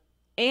matchup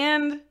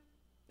and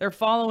their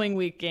following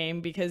week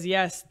game because,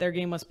 yes, their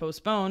game was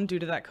postponed due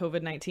to that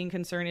COVID-19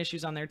 concern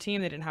issues on their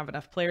team. They didn't have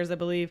enough players, I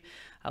believe.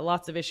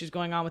 Lots of issues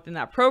going on within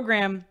that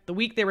program. The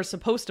week they were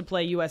supposed to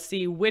play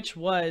USC, which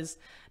was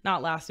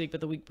not last week,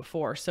 but the week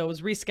before. So it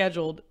was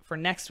rescheduled for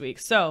next week.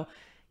 So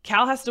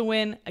Cal has to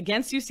win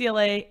against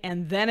UCLA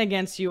and then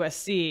against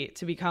USC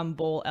to become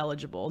bowl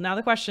eligible. Now,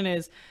 the question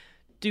is,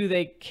 do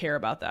they care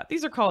about that?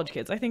 These are college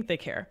kids. I think they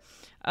care.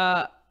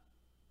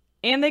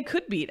 And they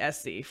could beat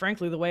SC,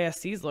 frankly, the way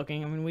SC is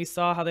looking. I mean, we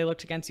saw how they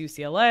looked against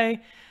UCLA,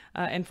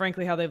 and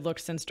frankly, how they've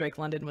looked since Drake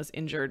London was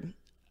injured.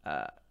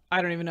 I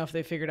don't even know if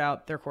they figured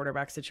out their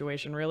quarterback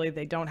situation, really.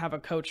 They don't have a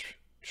coach,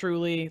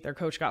 truly. Their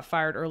coach got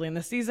fired early in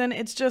the season.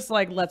 It's just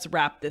like, let's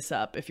wrap this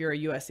up if you're a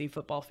USC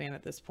football fan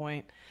at this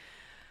point.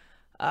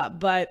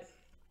 But,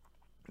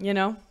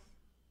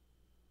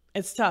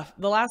 it's tough.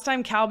 The last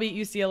time Cal beat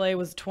UCLA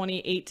was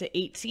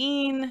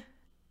 28-18.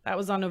 That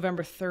was on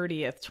November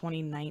 30th,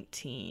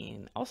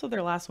 2019. Also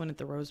their last win at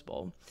the Rose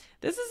Bowl.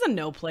 This is a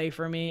no play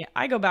for me.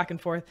 I go back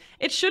and forth.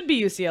 It should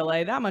be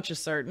UCLA. That much is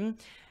certain.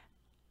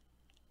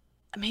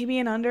 Maybe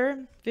an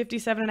under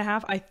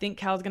 57.5. I think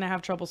Cal's going to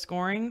have trouble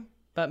scoring,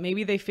 but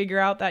maybe they figure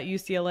out that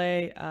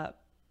UCLA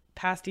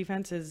pass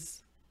defense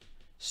is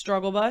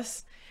struggle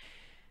bus,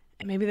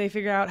 and maybe they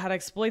figure out how to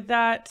exploit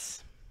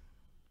that.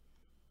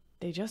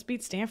 They just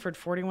beat Stanford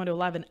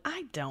 41-11.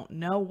 I don't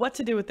know what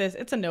to do with this.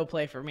 It's a no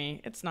play for me.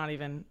 It's not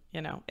even,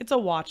 it's a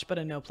watch, but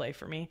a no play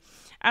for me.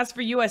 As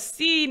for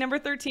USC, number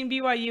 13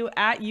 BYU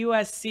at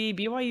USC.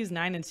 BYU's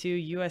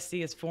 9-2.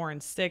 USC is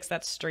 4-6.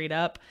 That's straight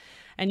up.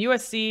 And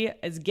USC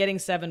is getting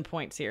 7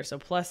 points here. So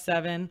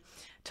 +7.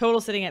 Total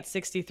sitting at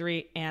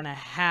 63.5.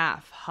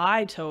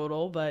 High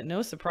total, but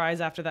no surprise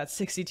after that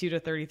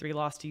 62-33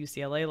 loss to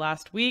UCLA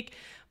last week.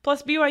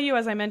 Plus BYU,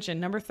 as I mentioned,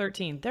 number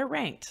 13. They're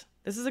ranked.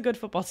 This is a good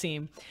football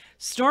team.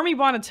 Stormy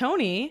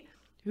Buonantony,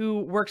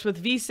 who works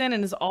with VSiN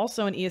and is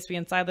also an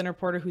ESPN sideline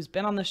reporter who's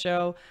been on the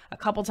show a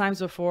couple times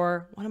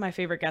before. One of my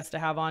favorite guests to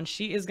have on.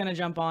 She is going to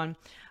jump on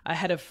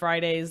ahead of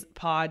Friday's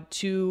pod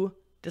to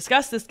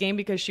discuss this game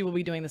because she will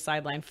be doing the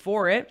sideline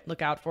for it.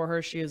 Look out for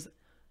her. She is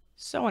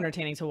so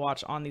entertaining to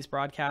watch on these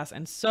broadcasts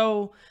and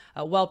so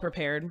well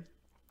prepared.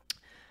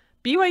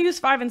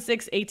 BYU's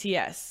 5-6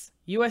 ATS.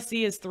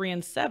 USC is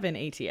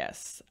 3-7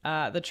 ATS.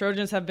 The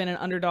Trojans have been an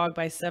underdog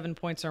by 7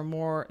 points or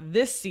more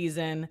this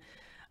season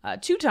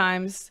 2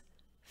 times,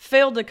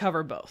 failed to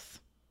cover both.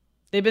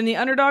 They've been the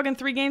underdog in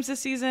 3 games this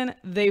season.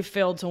 They've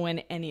failed to win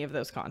any of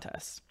those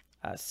contests.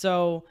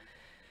 So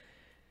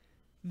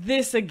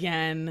this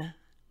again,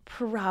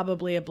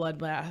 probably a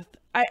bloodbath.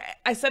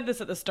 I said this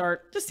at the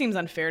start. Just seems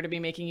unfair to be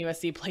making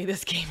USC play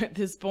this game at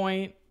this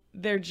point.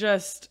 They're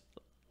just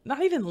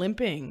not even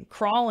limping,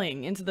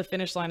 crawling into the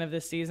finish line of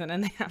this season,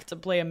 and they have to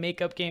play a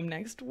makeup game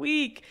next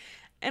week.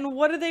 And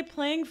what are they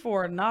playing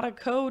for? Not a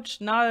coach,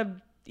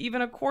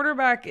 even a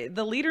quarterback,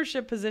 the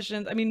leadership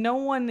positions. I mean, no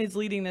one is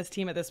leading this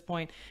team at this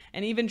point.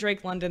 And even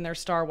Drake London, their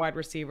star wide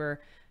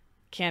receiver,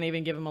 can't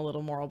even give him a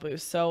little moral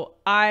boost. So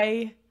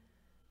I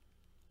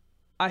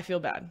feel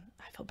bad.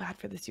 I feel bad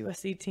for this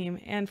USC team.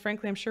 And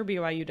frankly, I'm sure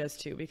BYU does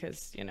too,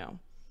 because,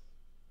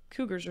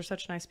 Cougars are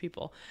such nice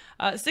people.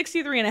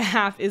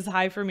 63.5 is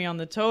high for me on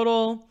the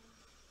total.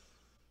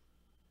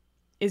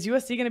 Is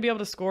USC going to be able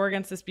to score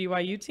against this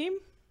BYU team?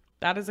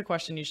 That is a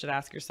question you should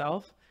ask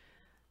yourself.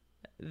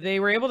 They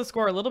were able to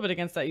score a little bit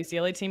against that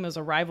UCLA team. It was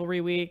a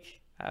rivalry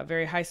week, a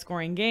very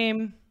high-scoring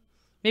game.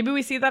 Maybe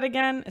we see that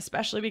again,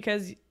 especially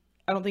because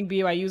I don't think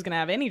BYU is going to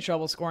have any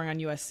trouble scoring on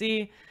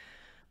USC.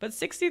 But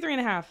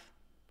 63.5,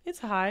 it's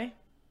high.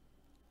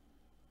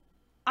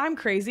 I'm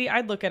crazy.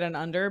 I'd look at an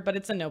under, but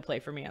it's a no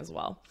play for me as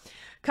well.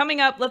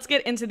 Coming up, let's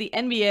get into the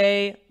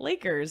NBA,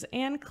 Lakers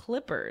and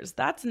Clippers.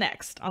 That's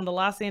next on the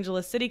Los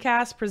Angeles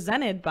CityCast,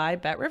 presented by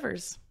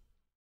BetRivers.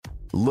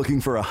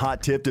 Looking for a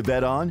hot tip to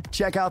bet on?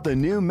 Check out the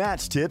new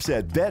match tips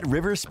at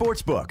BetRivers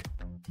Sportsbook.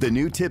 The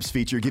new tips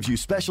feature gives you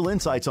special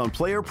insights on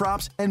player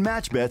props and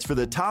match bets for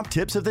the top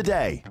tips of the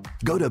day.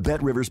 Go to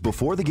BetRivers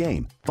before the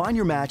game, find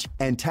your match,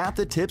 and tap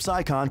the tips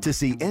icon to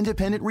see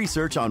independent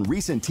research on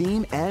recent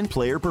team and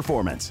player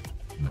performance.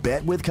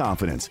 Bet with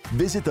confidence.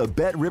 Visit the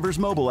BetRivers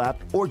mobile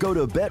app or go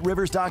to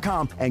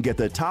BetRivers.com and get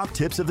the top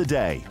tips of the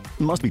day.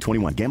 Must be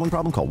 21. Gambling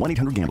problem? Call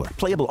 1-800-GAMBLER.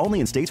 Playable only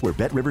in states where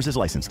BetRivers is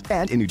licensed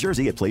and in New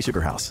Jersey at Play Sugar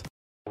House.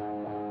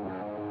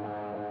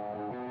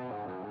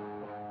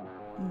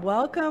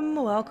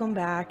 Welcome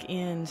back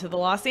into the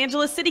Los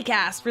Angeles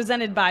CityCast,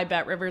 presented by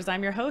BetRivers.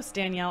 I'm your host,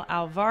 Danielle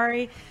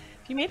Alvari.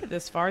 If you made it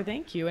this far,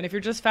 thank you. And if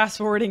you're just fast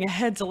forwarding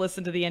ahead to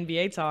listen to the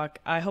NBA talk,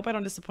 I hope I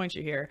don't disappoint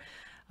you here.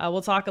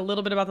 We'll talk a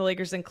little bit about the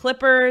Lakers and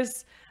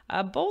Clippers,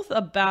 both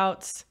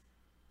about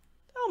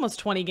almost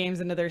 20 games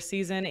into their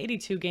season,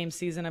 82-game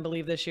season, I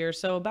believe, this year.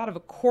 So about a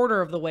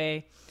quarter of the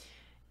way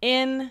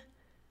in.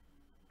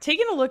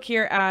 Taking a look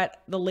here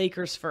at the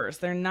Lakers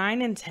first. They're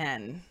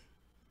 9-10.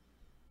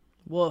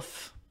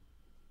 Woof.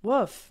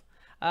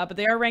 But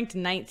they are ranked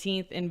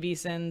 19th in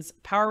VSiN's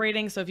power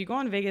rating. So if you go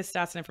on Vegas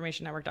Stats and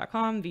Information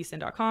Network.com,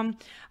 VSiN.com,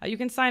 you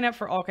can sign up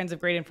for all kinds of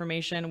great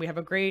information. We have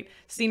a great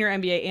senior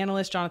NBA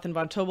analyst, Jonathan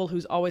Von Tobel,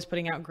 who's always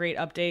putting out great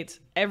updates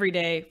every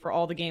day for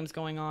all the games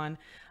going on.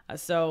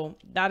 So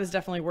that is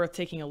definitely worth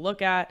taking a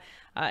look at.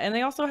 And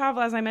they also have,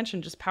 as I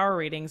mentioned, just power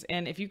ratings.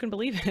 And if you can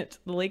believe it,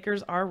 the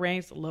Lakers are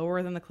ranked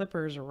lower than the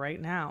Clippers right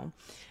now.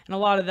 And a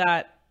lot of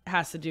that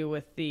has to do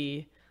with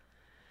the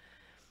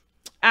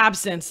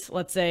absence,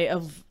 let's say,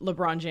 of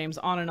LeBron James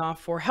on and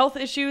off for health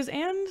issues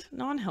and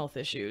non-health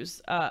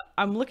issues.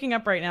 I'm looking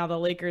up right now, the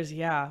Lakers,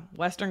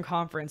 Western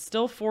Conference,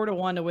 still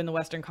 4-1 to win the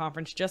Western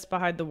Conference, just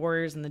behind the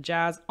Warriors and the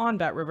Jazz on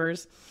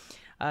BetRivers.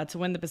 To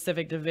win the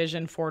Pacific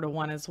Division,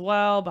 4-1 as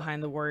well,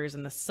 behind the Warriors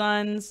and the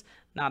Suns.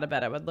 Not a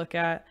bet I would look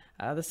at.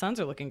 The Suns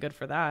are looking good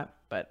for that,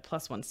 but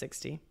plus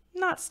 160.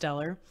 Not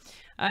stellar.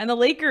 And the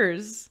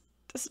Lakers,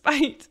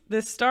 despite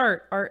this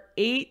start, are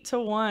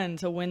 8-1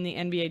 to win the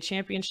NBA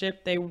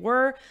championship. They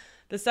were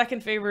the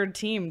second favored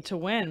team to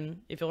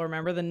win. If you'll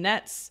remember, the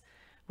Nets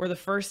were the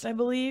first, I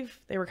believe.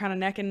 They were kind of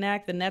neck and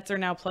neck. The Nets are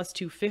now plus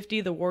 250.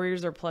 The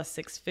Warriors are plus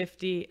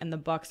 650, and the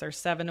Bucks are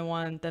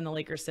 7-1. Then the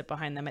Lakers sit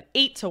behind them at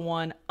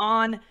 8-1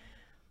 on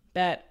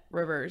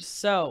BetRivers.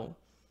 So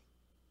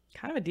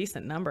kind of a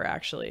decent number,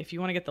 actually, if you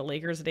want to get the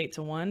Lakers at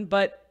 8-1.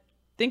 But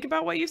think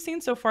about what you've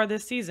seen so far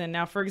this season.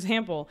 Now, for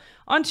example,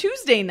 on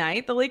Tuesday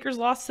night, the Lakers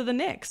lost to the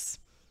Knicks.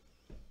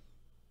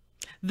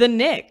 The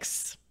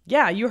Knicks.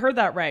 Yeah, you heard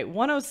that right.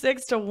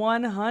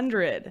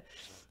 106-100.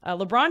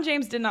 LeBron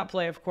James did not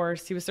play, of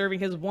course. He was serving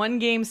his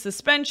 1-game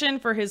suspension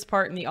for his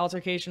part in the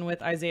altercation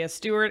with Isaiah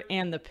Stewart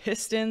and the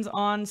Pistons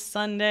on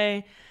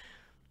Sunday.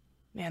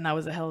 Man, that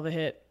was a hell of a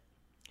hit.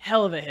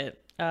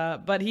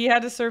 But he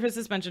had to serve his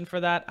suspension for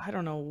that. I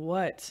don't know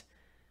what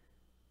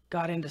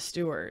got into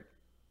Stewart.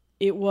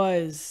 It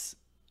was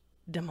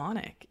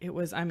demonic. He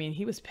was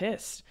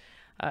pissed.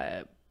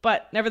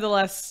 But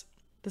nevertheless,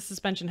 the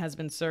suspension has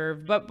been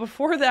served. But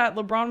before that,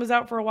 LeBron was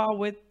out for a while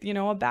with,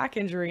 a back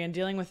injury and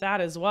dealing with that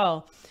as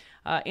well.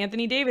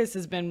 Anthony Davis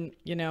has been,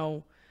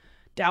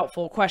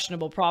 doubtful,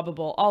 questionable,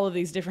 probable, all of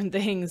these different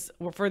things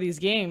for these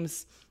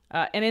games.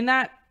 And in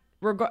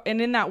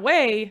that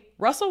way,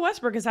 Russell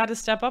Westbrook has had to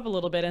step up a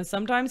little bit. And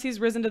sometimes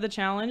he's risen to the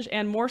challenge,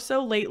 and more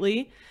so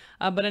lately.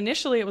 But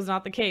initially, it was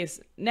not the case.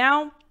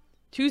 Now,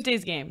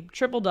 Tuesday's game,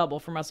 triple-double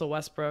from Russell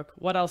Westbrook.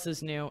 What else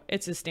is new?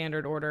 It's his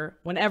standard order.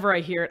 Whenever I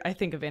hear it, I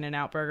think of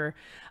In-N-Out Burger.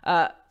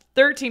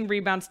 13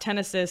 rebounds, 10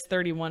 assists,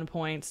 31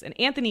 points. And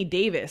Anthony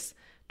Davis,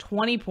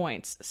 20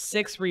 points,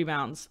 6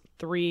 rebounds,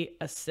 3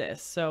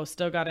 assists. So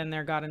still got in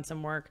there, got in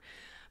some work.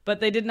 But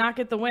they did not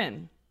get the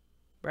win,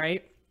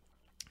 right?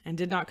 And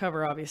did not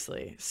cover,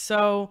 obviously.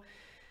 So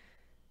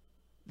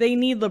they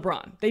need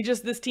LeBron.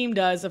 This team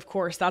does, of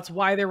course. That's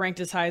why they're ranked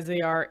as high as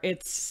they are.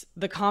 It's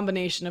the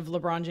combination of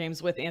LeBron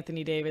James with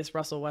Anthony Davis,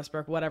 Russell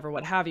Westbrook, whatever,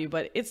 what have you.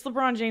 But it's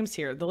LeBron James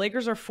here. The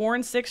Lakers are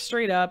 4-6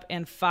 straight up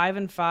and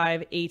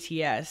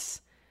 5-5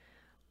 ATS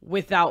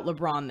without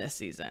LeBron this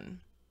season.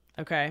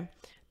 Okay?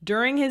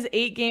 During his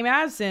 8-game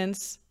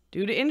absence,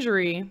 due to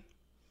injury,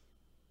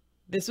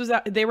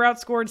 they were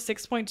outscored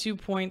 6.2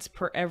 points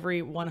per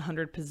every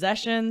 100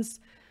 possessions.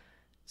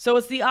 So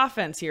it's the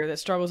offense here that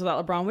struggles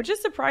without LeBron, which is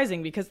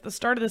surprising because at the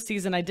start of the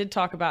season, I did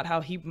talk about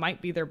how he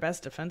might be their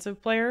best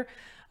defensive player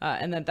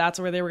and that's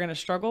where they were going to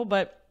struggle.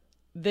 But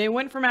they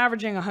went from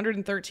averaging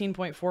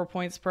 113.4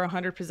 points per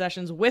 100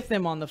 possessions with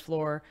him on the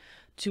floor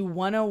to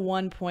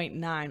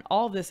 101.9.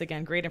 All of this,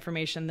 again, great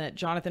information that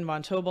Jonathan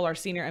Von Tobel, our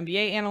senior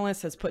NBA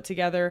analyst, has put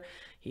together.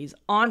 He's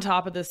on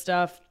top of this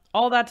stuff.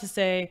 All that to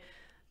say,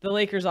 the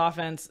Lakers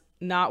offense,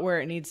 not where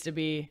it needs to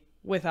be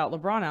without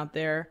LeBron out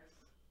there.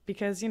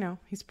 Because,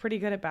 he's pretty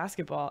good at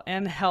basketball,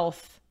 and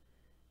health,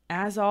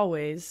 as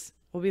always,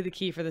 will be the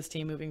key for this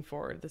team moving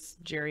forward. This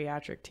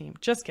geriatric team.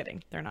 Just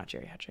kidding. They're not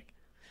geriatric.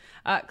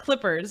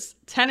 Clippers,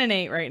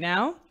 10-8 right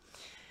now.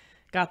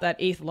 Got that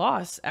 8th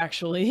loss,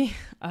 actually,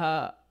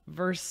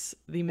 versus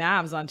the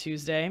Mavs on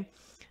Tuesday.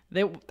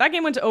 That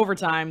game went to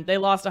overtime. They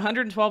lost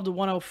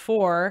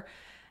 112-104,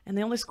 and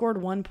they only scored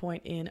 1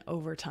 point in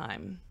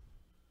overtime.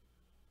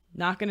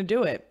 Not going to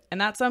do it. And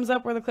that sums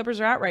up where the Clippers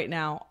are at right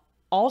now.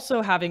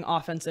 Also having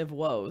offensive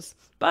woes,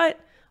 but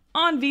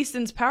on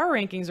VSiN's power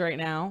rankings right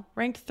now,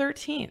 ranked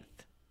 13th.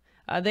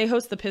 They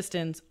host the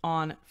Pistons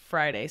on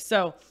Friday.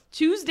 So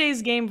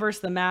Tuesday's game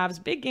versus the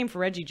Mavs, big game for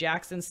Reggie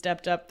Jackson,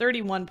 stepped up,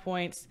 31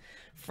 points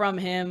from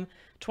him,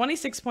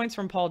 26 points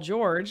from Paul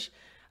George.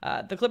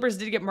 The Clippers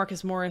did get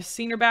Marcus Morris,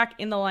 senior, back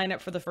in the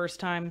lineup for the first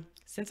time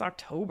since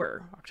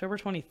October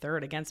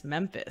 23rd against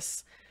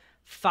Memphis.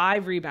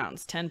 5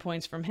 rebounds, 10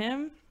 points from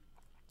him.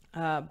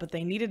 But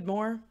they needed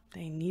more.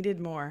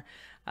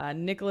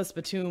 Nicholas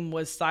Batum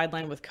was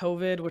sidelined with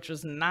COVID, which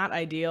was not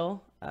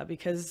ideal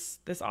because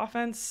this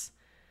offense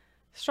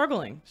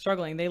struggling.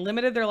 They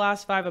limited their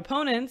last 5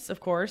 opponents, of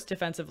course,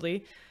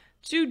 defensively,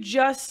 to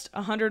just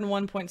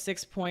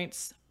 101.6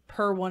 points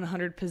per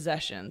 100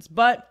 possessions.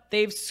 But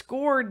they've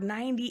scored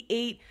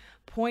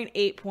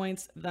 98.8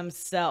 points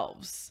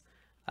themselves.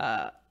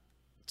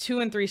 2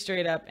 and 3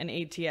 straight up in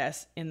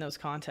ATS in those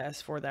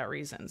contests for that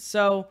reason.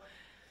 So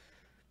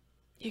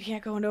you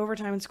can't go into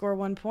overtime and score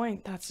 1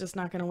 point. That's just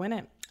not going to win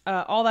it.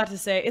 All that to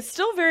say, it's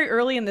still very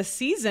early in the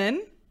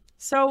season.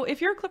 So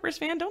if you're a Clippers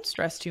fan, don't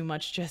stress too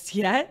much just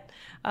yet.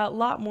 A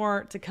lot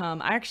more to come.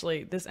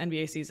 This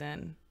NBA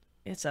season,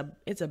 it's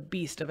a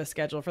beast of a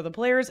schedule for the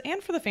players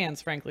and for the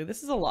fans, frankly.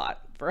 This is a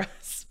lot for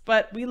us,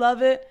 but we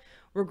love it.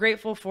 We're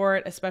grateful for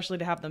it, especially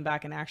to have them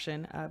back in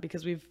action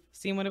because we've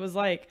seen what it was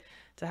like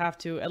to have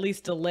to at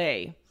least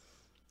delay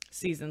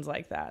seasons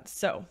like that.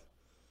 So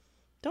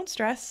don't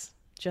stress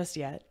just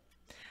yet.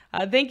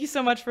 Thank you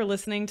so much for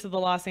listening to the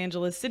Los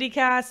Angeles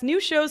CityCast.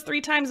 New shows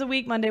 3 times a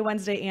week, Monday,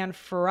 Wednesday, and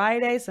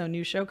Friday. So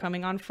new show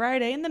coming on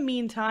Friday. In the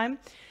meantime,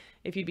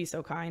 if you'd be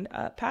so kind,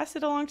 pass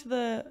it along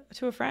to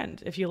a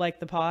friend. If you like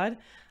the pod,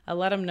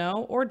 let them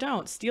know, or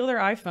don't. Steal their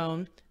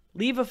iPhone.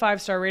 Leave a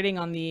 5-star rating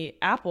on the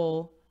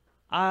Apple,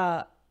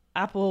 what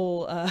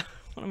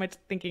am I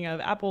thinking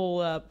of?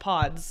 Apple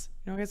Pods.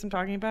 You know what I'm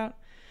talking about?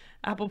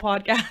 Apple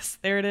Podcasts.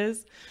 There it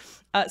is.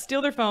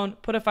 Steal their phone,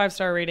 put a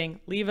 5-star rating,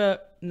 leave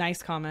a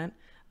nice comment.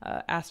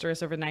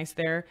 Asterisk over nice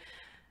there,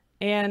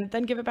 and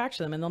then give it back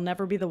to them, and they'll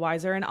never be the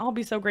wiser, and I'll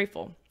be so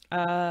grateful.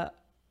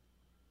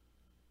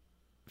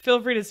 Feel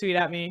free to tweet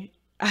at me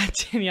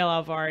at Danielle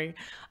Alvari.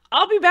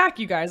 I'll be back,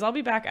 you guys. I'll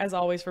be back as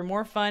always for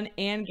more fun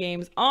and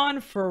games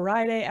on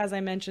Friday, as I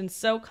mentioned.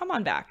 So come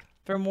on back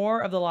for more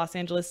of the Los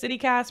Angeles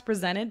CityCast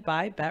presented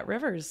by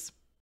BetRivers.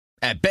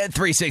 At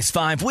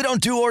Bet365, we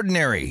don't do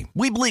ordinary.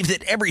 We believe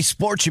that every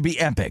sport should be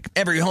epic.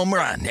 Every home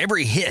run,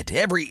 every hit,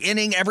 every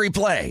inning, every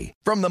play.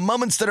 From the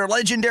moments that are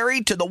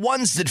legendary to the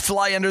ones that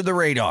fly under the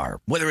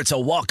radar. Whether it's a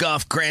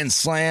walk-off grand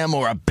slam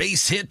or a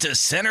base hit to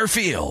center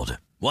field.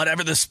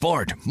 Whatever the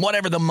sport,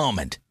 whatever the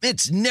moment.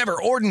 It's never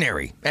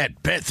ordinary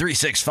at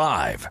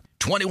Bet365.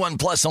 21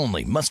 plus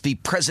only. Must be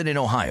present in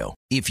Ohio.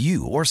 If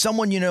you or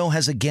someone you know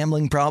has a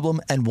gambling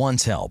problem and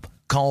wants help,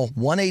 call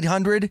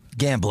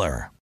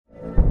 1-800-GAMBLER.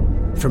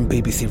 From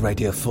BBC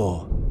Radio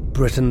 4,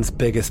 Britain's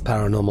biggest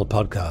paranormal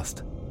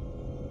podcast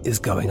is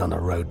going on a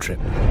road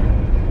trip.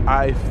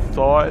 I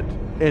thought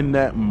in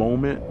that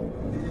moment,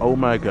 oh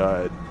my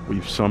God,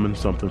 we've summoned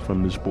something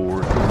from this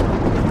board.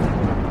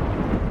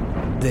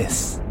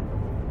 This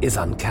is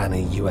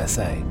Uncanny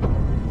USA.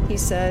 He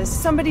says,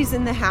 somebody's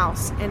in the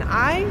house, and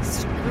I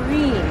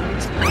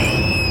screamed.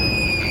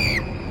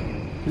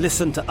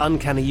 Listen to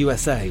Uncanny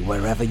USA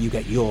wherever you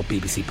get your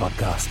BBC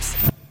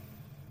podcasts,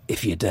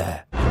 if you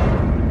dare.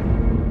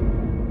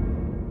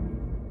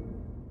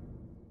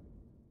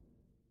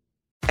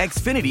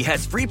 Xfinity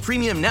has free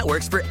premium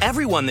networks for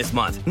everyone this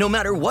month, no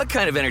matter what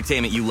kind of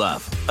entertainment you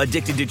love.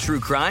 Addicted to true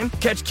crime?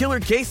 Catch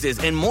killer cases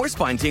and more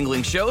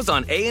spine-tingling shows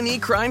on A&E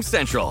Crime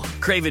Central.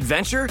 Crave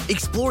adventure?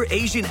 Explore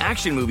Asian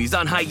action movies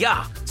on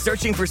Hi-Ya.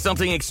 Searching for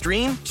something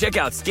extreme? Check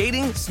out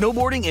skating,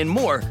 snowboarding, and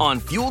more on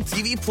Fuel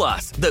TV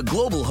Plus, the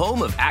global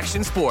home of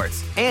action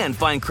sports. And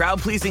find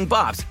crowd-pleasing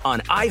bops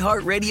on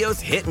iHeartRadio's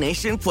Hit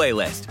Nation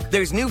playlist.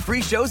 There's new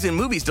free shows and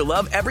movies to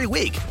love every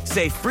week.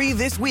 Say free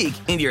this week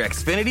in your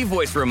Xfinity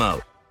voice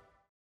remote.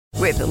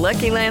 With the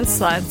Lucky Land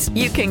Slots,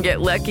 you can get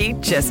lucky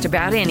just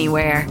about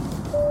anywhere.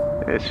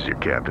 This is your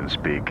captain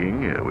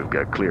speaking. We've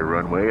got clear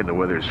runway and the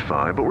weather's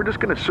fine, but we're just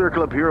going to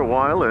circle up here a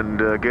while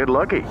and get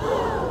lucky.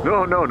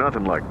 No,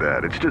 nothing like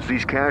that. It's just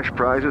these cash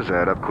prizes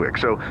add up quick.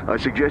 So I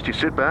suggest you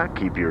sit back,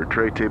 keep your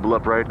tray table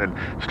upright, and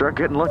start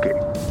getting lucky.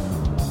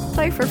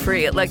 Play for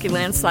free at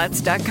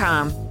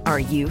LuckyLandSlots.com. Are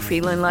you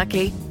feeling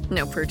lucky?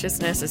 No purchase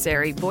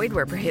necessary. Void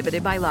where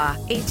prohibited by law.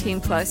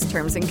 18+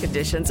 terms and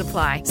conditions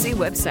apply. See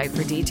website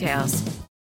for details.